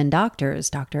the 7 doctors,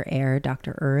 Dr. Air,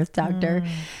 Dr. Earth, Dr.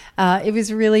 It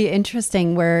was really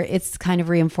interesting where it's kind of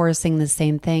reinforcing the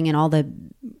same thing and all the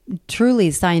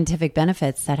truly scientific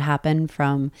benefits that happen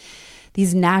from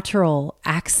these natural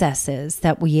accesses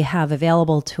that we have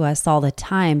available to us all the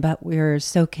time, but we're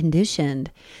so conditioned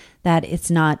that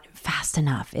it's not fast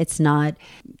enough. It's not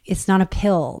a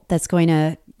pill that's going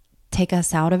to take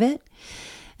us out of it.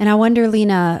 And I wonder,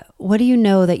 Lena, what do you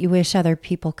know that you wish other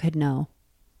people could know?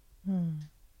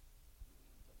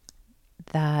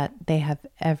 That they have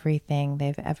everything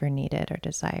they've ever needed or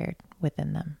desired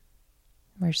within them.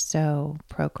 We're so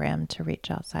programmed to reach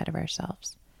outside of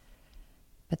ourselves.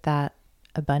 But that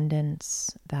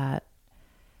abundance, that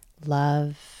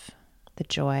love, the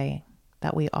joy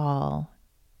that we all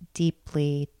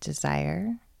deeply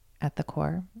desire at the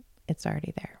core, it's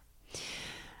already there.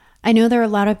 I know there are a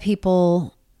lot of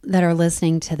people that are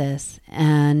listening to this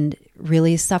and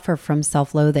really suffer from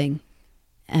self-loathing,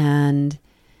 and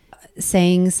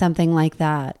saying something like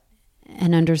that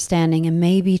and understanding and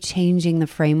maybe changing the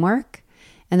framework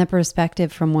and the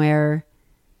perspective from where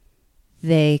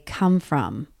they come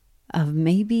from, of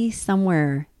maybe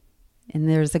somewhere, and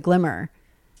there's a glimmer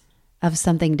of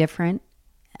something different.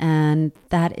 And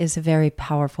that is a very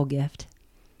powerful gift.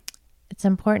 It's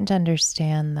important to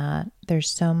understand that there's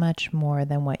so much more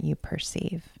than what you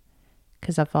perceive,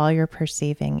 because if all you're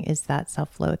perceiving is that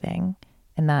self-loathing,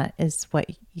 and that is what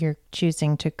you're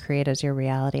choosing to create as your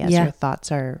reality, as your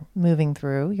thoughts are moving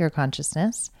through your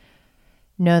consciousness,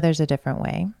 know there's a different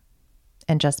way.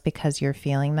 And just because you're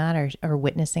feeling that or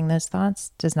witnessing those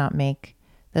thoughts does not make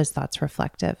those thoughts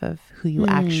reflective of who you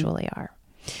actually are.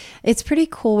 It's pretty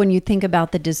cool when you think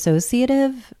about the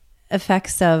dissociative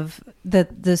effects of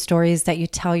the stories that you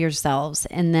tell yourselves.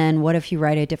 And then what if you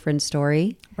write a different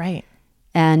story? Right.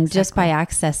 And just by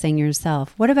accessing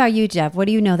yourself. What about you, Jeff? What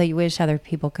do you know that you wish other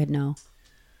people could know?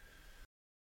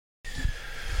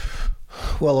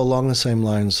 Well, along the same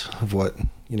lines of what,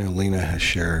 Lena has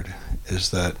shared,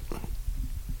 is that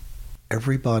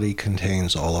everybody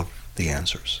contains all of the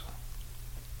answers.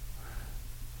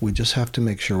 We just have to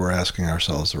make sure we're asking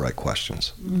ourselves the right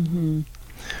questions. Mm-hmm.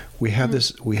 We have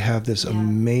this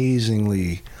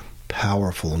amazingly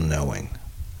powerful knowing,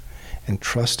 and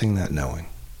trusting that knowing,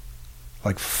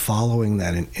 like following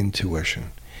that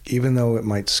intuition, even though it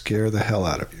might scare the hell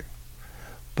out of you,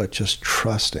 but just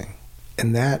trusting.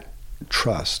 And that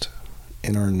trust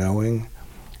in our knowing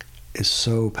is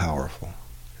so powerful,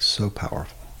 so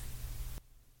powerful.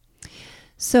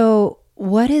 So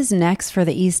what is next for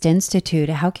the East Institute?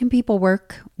 How can people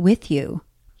work with you?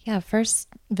 Yeah, first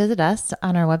visit us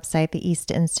on our website,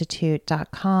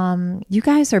 theeastinstitute.com. You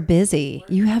guys are busy.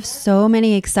 You have so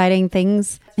many exciting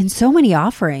things and so many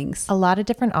offerings. A lot of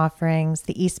different offerings.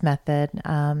 The East Method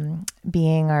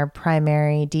being our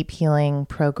primary deep healing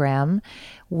program.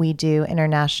 We do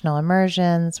international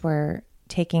immersions. We're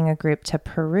taking a group to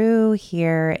Peru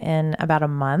here in about a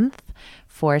month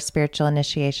for a spiritual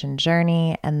initiation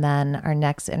journey. And then our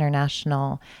next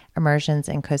international immersions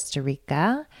in Costa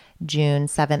Rica, June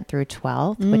 7th through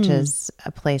 12th, which is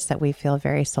a place that we feel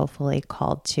very soulfully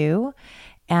called to.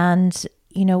 And,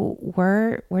 you know,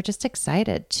 we're just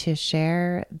excited to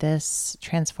share this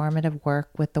transformative work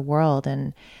with the world.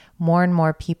 And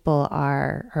more people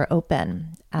are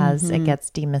open as it gets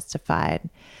demystified.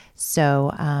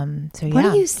 So yeah.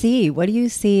 What do you see? What do you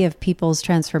see of people's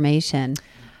transformation?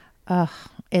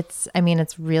 It's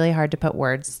really hard to put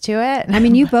words to it. I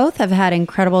mean, you both have had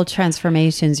incredible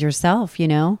transformations yourself, you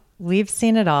know? We've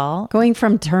seen it all. Going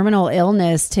from terminal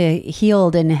illness to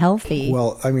healed and healthy.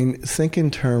 Well, I mean, think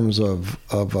in terms of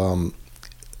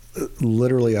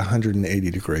literally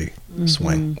 180 degree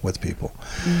swing with people.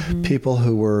 People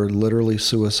who were literally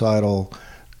suicidal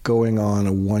going on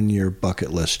a 1-year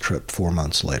bucket list trip 4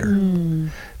 months later.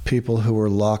 People who were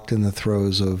locked in the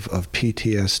throes of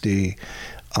PTSD,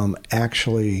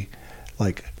 actually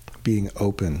like being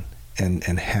open and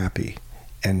happy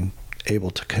and able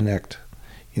to connect,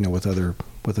 you know, with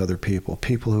other people.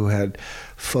 People who had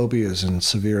phobias and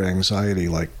severe anxiety,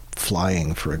 like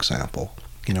flying, for example,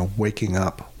 you know, waking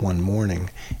up one morning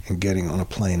and getting on a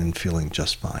plane and feeling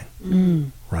just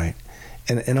fine, right?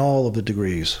 And all of the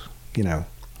degrees, you know,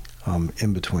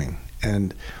 in between.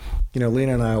 And, you know,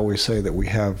 Lena and I always say that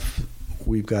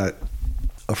we've got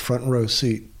a front row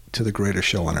seat to the greatest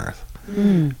show on earth,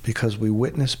 because we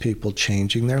witness people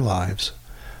changing their lives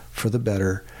for the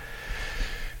better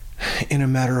in a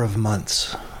matter of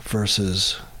months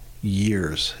versus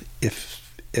years,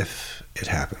 if it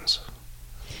happens.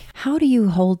 How do you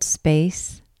hold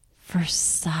space for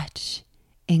such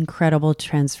incredible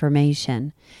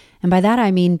transformation? And by that,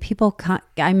 I mean,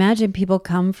 I imagine people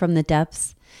come from the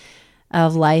depths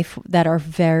of life that are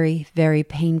very, very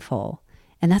painful.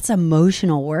 And that's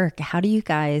emotional work. How do you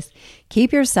guys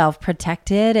keep yourself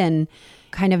protected and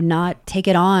kind of not take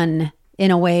it on in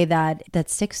a way that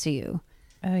sticks to you?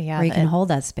 Oh, yeah. Where you can hold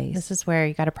that space. This is where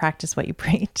you got to practice what you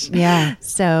preach. Yeah.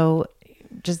 So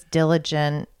just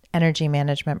diligent energy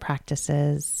management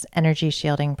practices, energy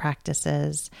shielding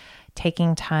practices,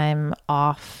 taking time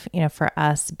off, you know, for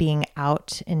us, being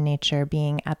out in nature,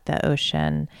 being at the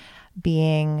ocean,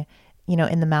 being, you know,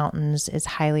 in the mountains is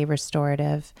highly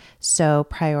restorative. So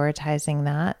prioritizing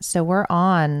that. So we're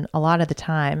on a lot of the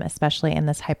time, especially in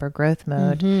this hyper growth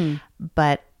mode,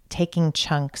 but taking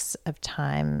chunks of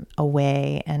time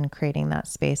away and creating that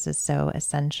space is so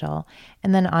essential.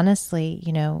 And then honestly,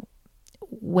 you know,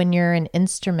 when you're an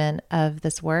instrument of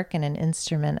this work and an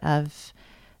instrument of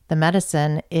the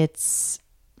medicine, it's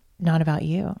not about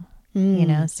you, you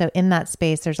know? So in that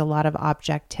space, there's a lot of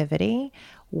objectivity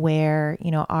where,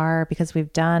 you know, because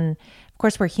we've done, of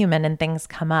course we're human and things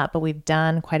come up, but we've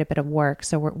done quite a bit of work.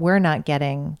 So we're not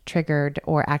getting triggered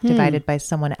or activated by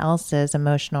someone else's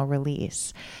emotional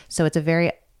release. So it's a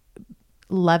very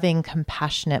loving,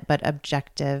 compassionate, but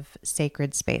objective,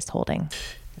 sacred space holding.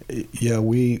 Yeah,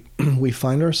 we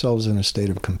find ourselves in a state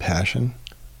of compassion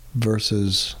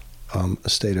versus a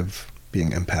state of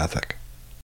being empathic.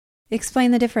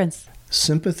 Explain the difference.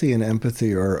 Sympathy and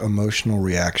empathy are emotional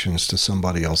reactions to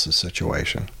somebody else's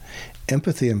situation.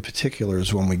 Empathy in particular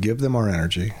is when we give them our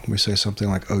energy. We say something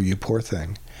like, "Oh, you poor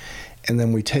thing." And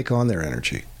then we take on their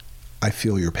energy. "I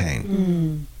feel your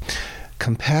pain."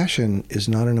 Compassion is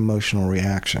not an emotional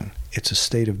reaction. It's a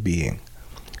state of being.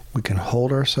 We can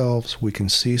hold ourselves. We can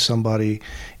see somebody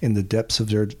in the depths of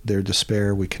their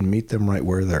despair. We can meet them right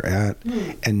where they're at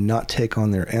and not take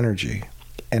on their energy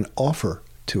and offer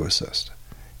to assist,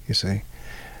 you see?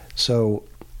 So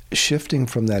shifting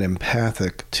from that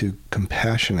empathic to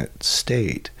compassionate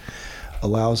state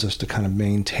allows us to kind of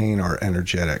maintain our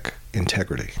energetic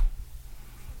integrity.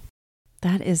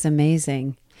 That is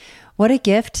amazing. What a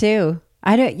gift too.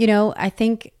 I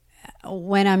think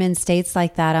when I'm in states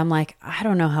like that, I'm like, I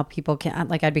don't know how people can,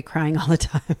 like, I'd be crying all the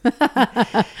time.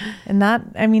 And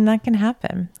that can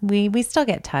happen. We still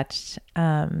get touched.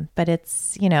 But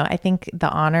it's, you know, I think the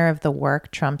honor of the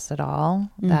work trumps it all.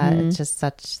 That it's just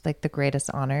such like the greatest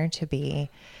honor to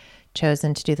be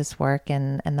chosen to do this work.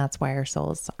 And that's why our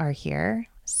souls are here.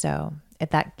 So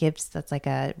that's like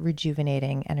a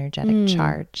rejuvenating, energetic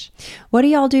charge. What do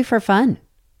y'all do for fun?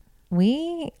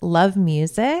 We love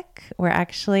music.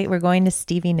 We're going to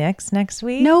Stevie Nicks next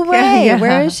week. No way. Yeah.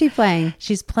 Where is she playing?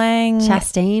 She's playing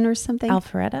Chastain or something?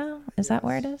 Alpharetta. Is that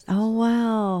where it is? Oh,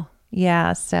 wow.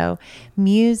 Yeah. So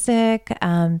music,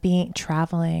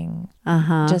 traveling,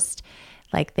 just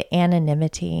like the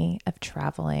anonymity of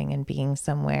traveling and being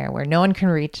somewhere where no one can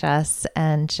reach us,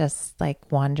 and just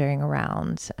like wandering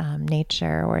around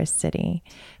nature or a city.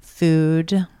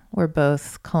 Food. We're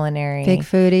both culinary. Big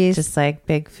foodies. Just like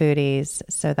big foodies.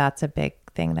 So that's a big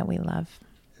thing that we love.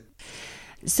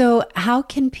 So how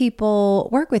can people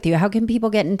work with you? How can people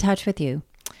get in touch with you?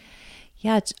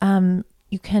 Yeah,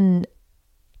 you can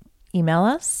email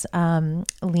us,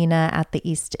 Lena at the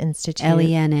East Institute.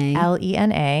 Lena.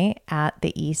 Lena at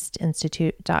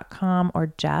theeastinstitute.com,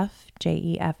 or Jeff,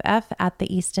 Jeff, at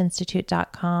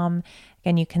theeastinstitute.com.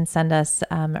 Again, you can send us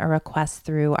a request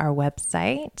through our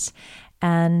website.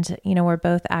 And, we're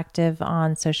both active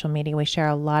on social media. We share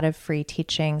a lot of free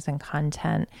teachings and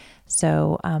content.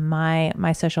 So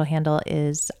my social handle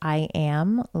is I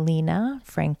am Lena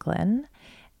Franklin,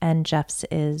 and Jeff's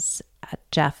is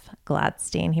Jeff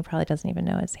Glattstein. He probably doesn't even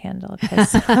know his handle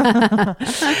because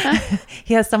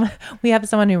we have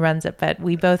someone who runs it, but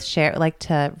we both like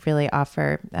to really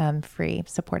offer free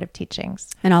supportive teachings.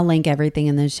 And I'll link everything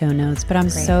in the show notes. But I'm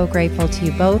so grateful to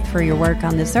you both for your work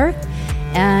on this earth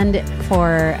and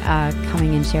for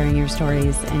coming and sharing your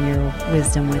stories and your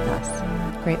wisdom with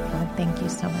us. Grateful. Thank you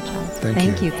so much, Alice.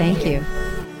 Thank you.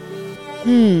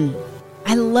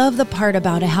 I love the part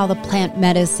about how the plant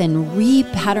medicine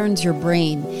repatterns your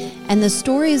brain, and the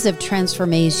stories of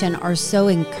transformation are so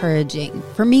encouraging.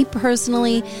 For me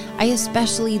personally, I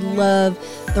especially love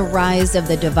the rise of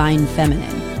the divine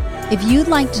feminine. If you'd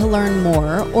like to learn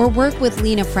more or work with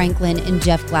Lena Franklin and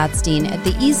Jeff Glattstein at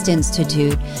the East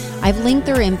Institute, I've linked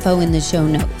their info in the show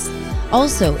notes.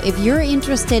 Also, if you're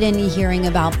interested in hearing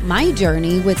about my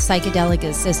journey with psychedelic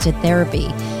assisted therapy,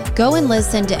 go and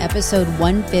listen to episode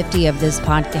 150 of this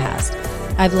podcast.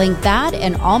 I've linked that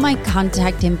and all my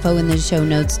contact info in the show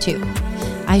notes too.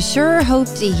 I sure hope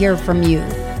to hear from you.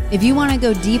 If you want to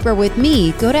go deeper with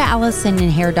me, go to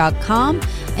AllisonandHair.com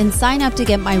and sign up to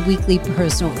get my weekly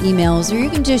personal emails, or you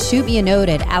can just shoot me a note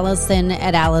at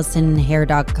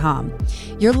Allison@AllisonandHair.com.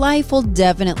 Your life will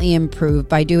definitely improve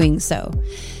by doing so.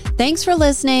 Thanks for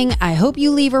listening. I hope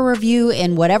you leave a review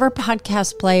in whatever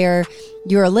podcast player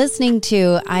you're listening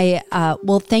to. I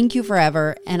will thank you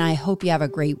forever, and I hope you have a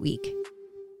great week.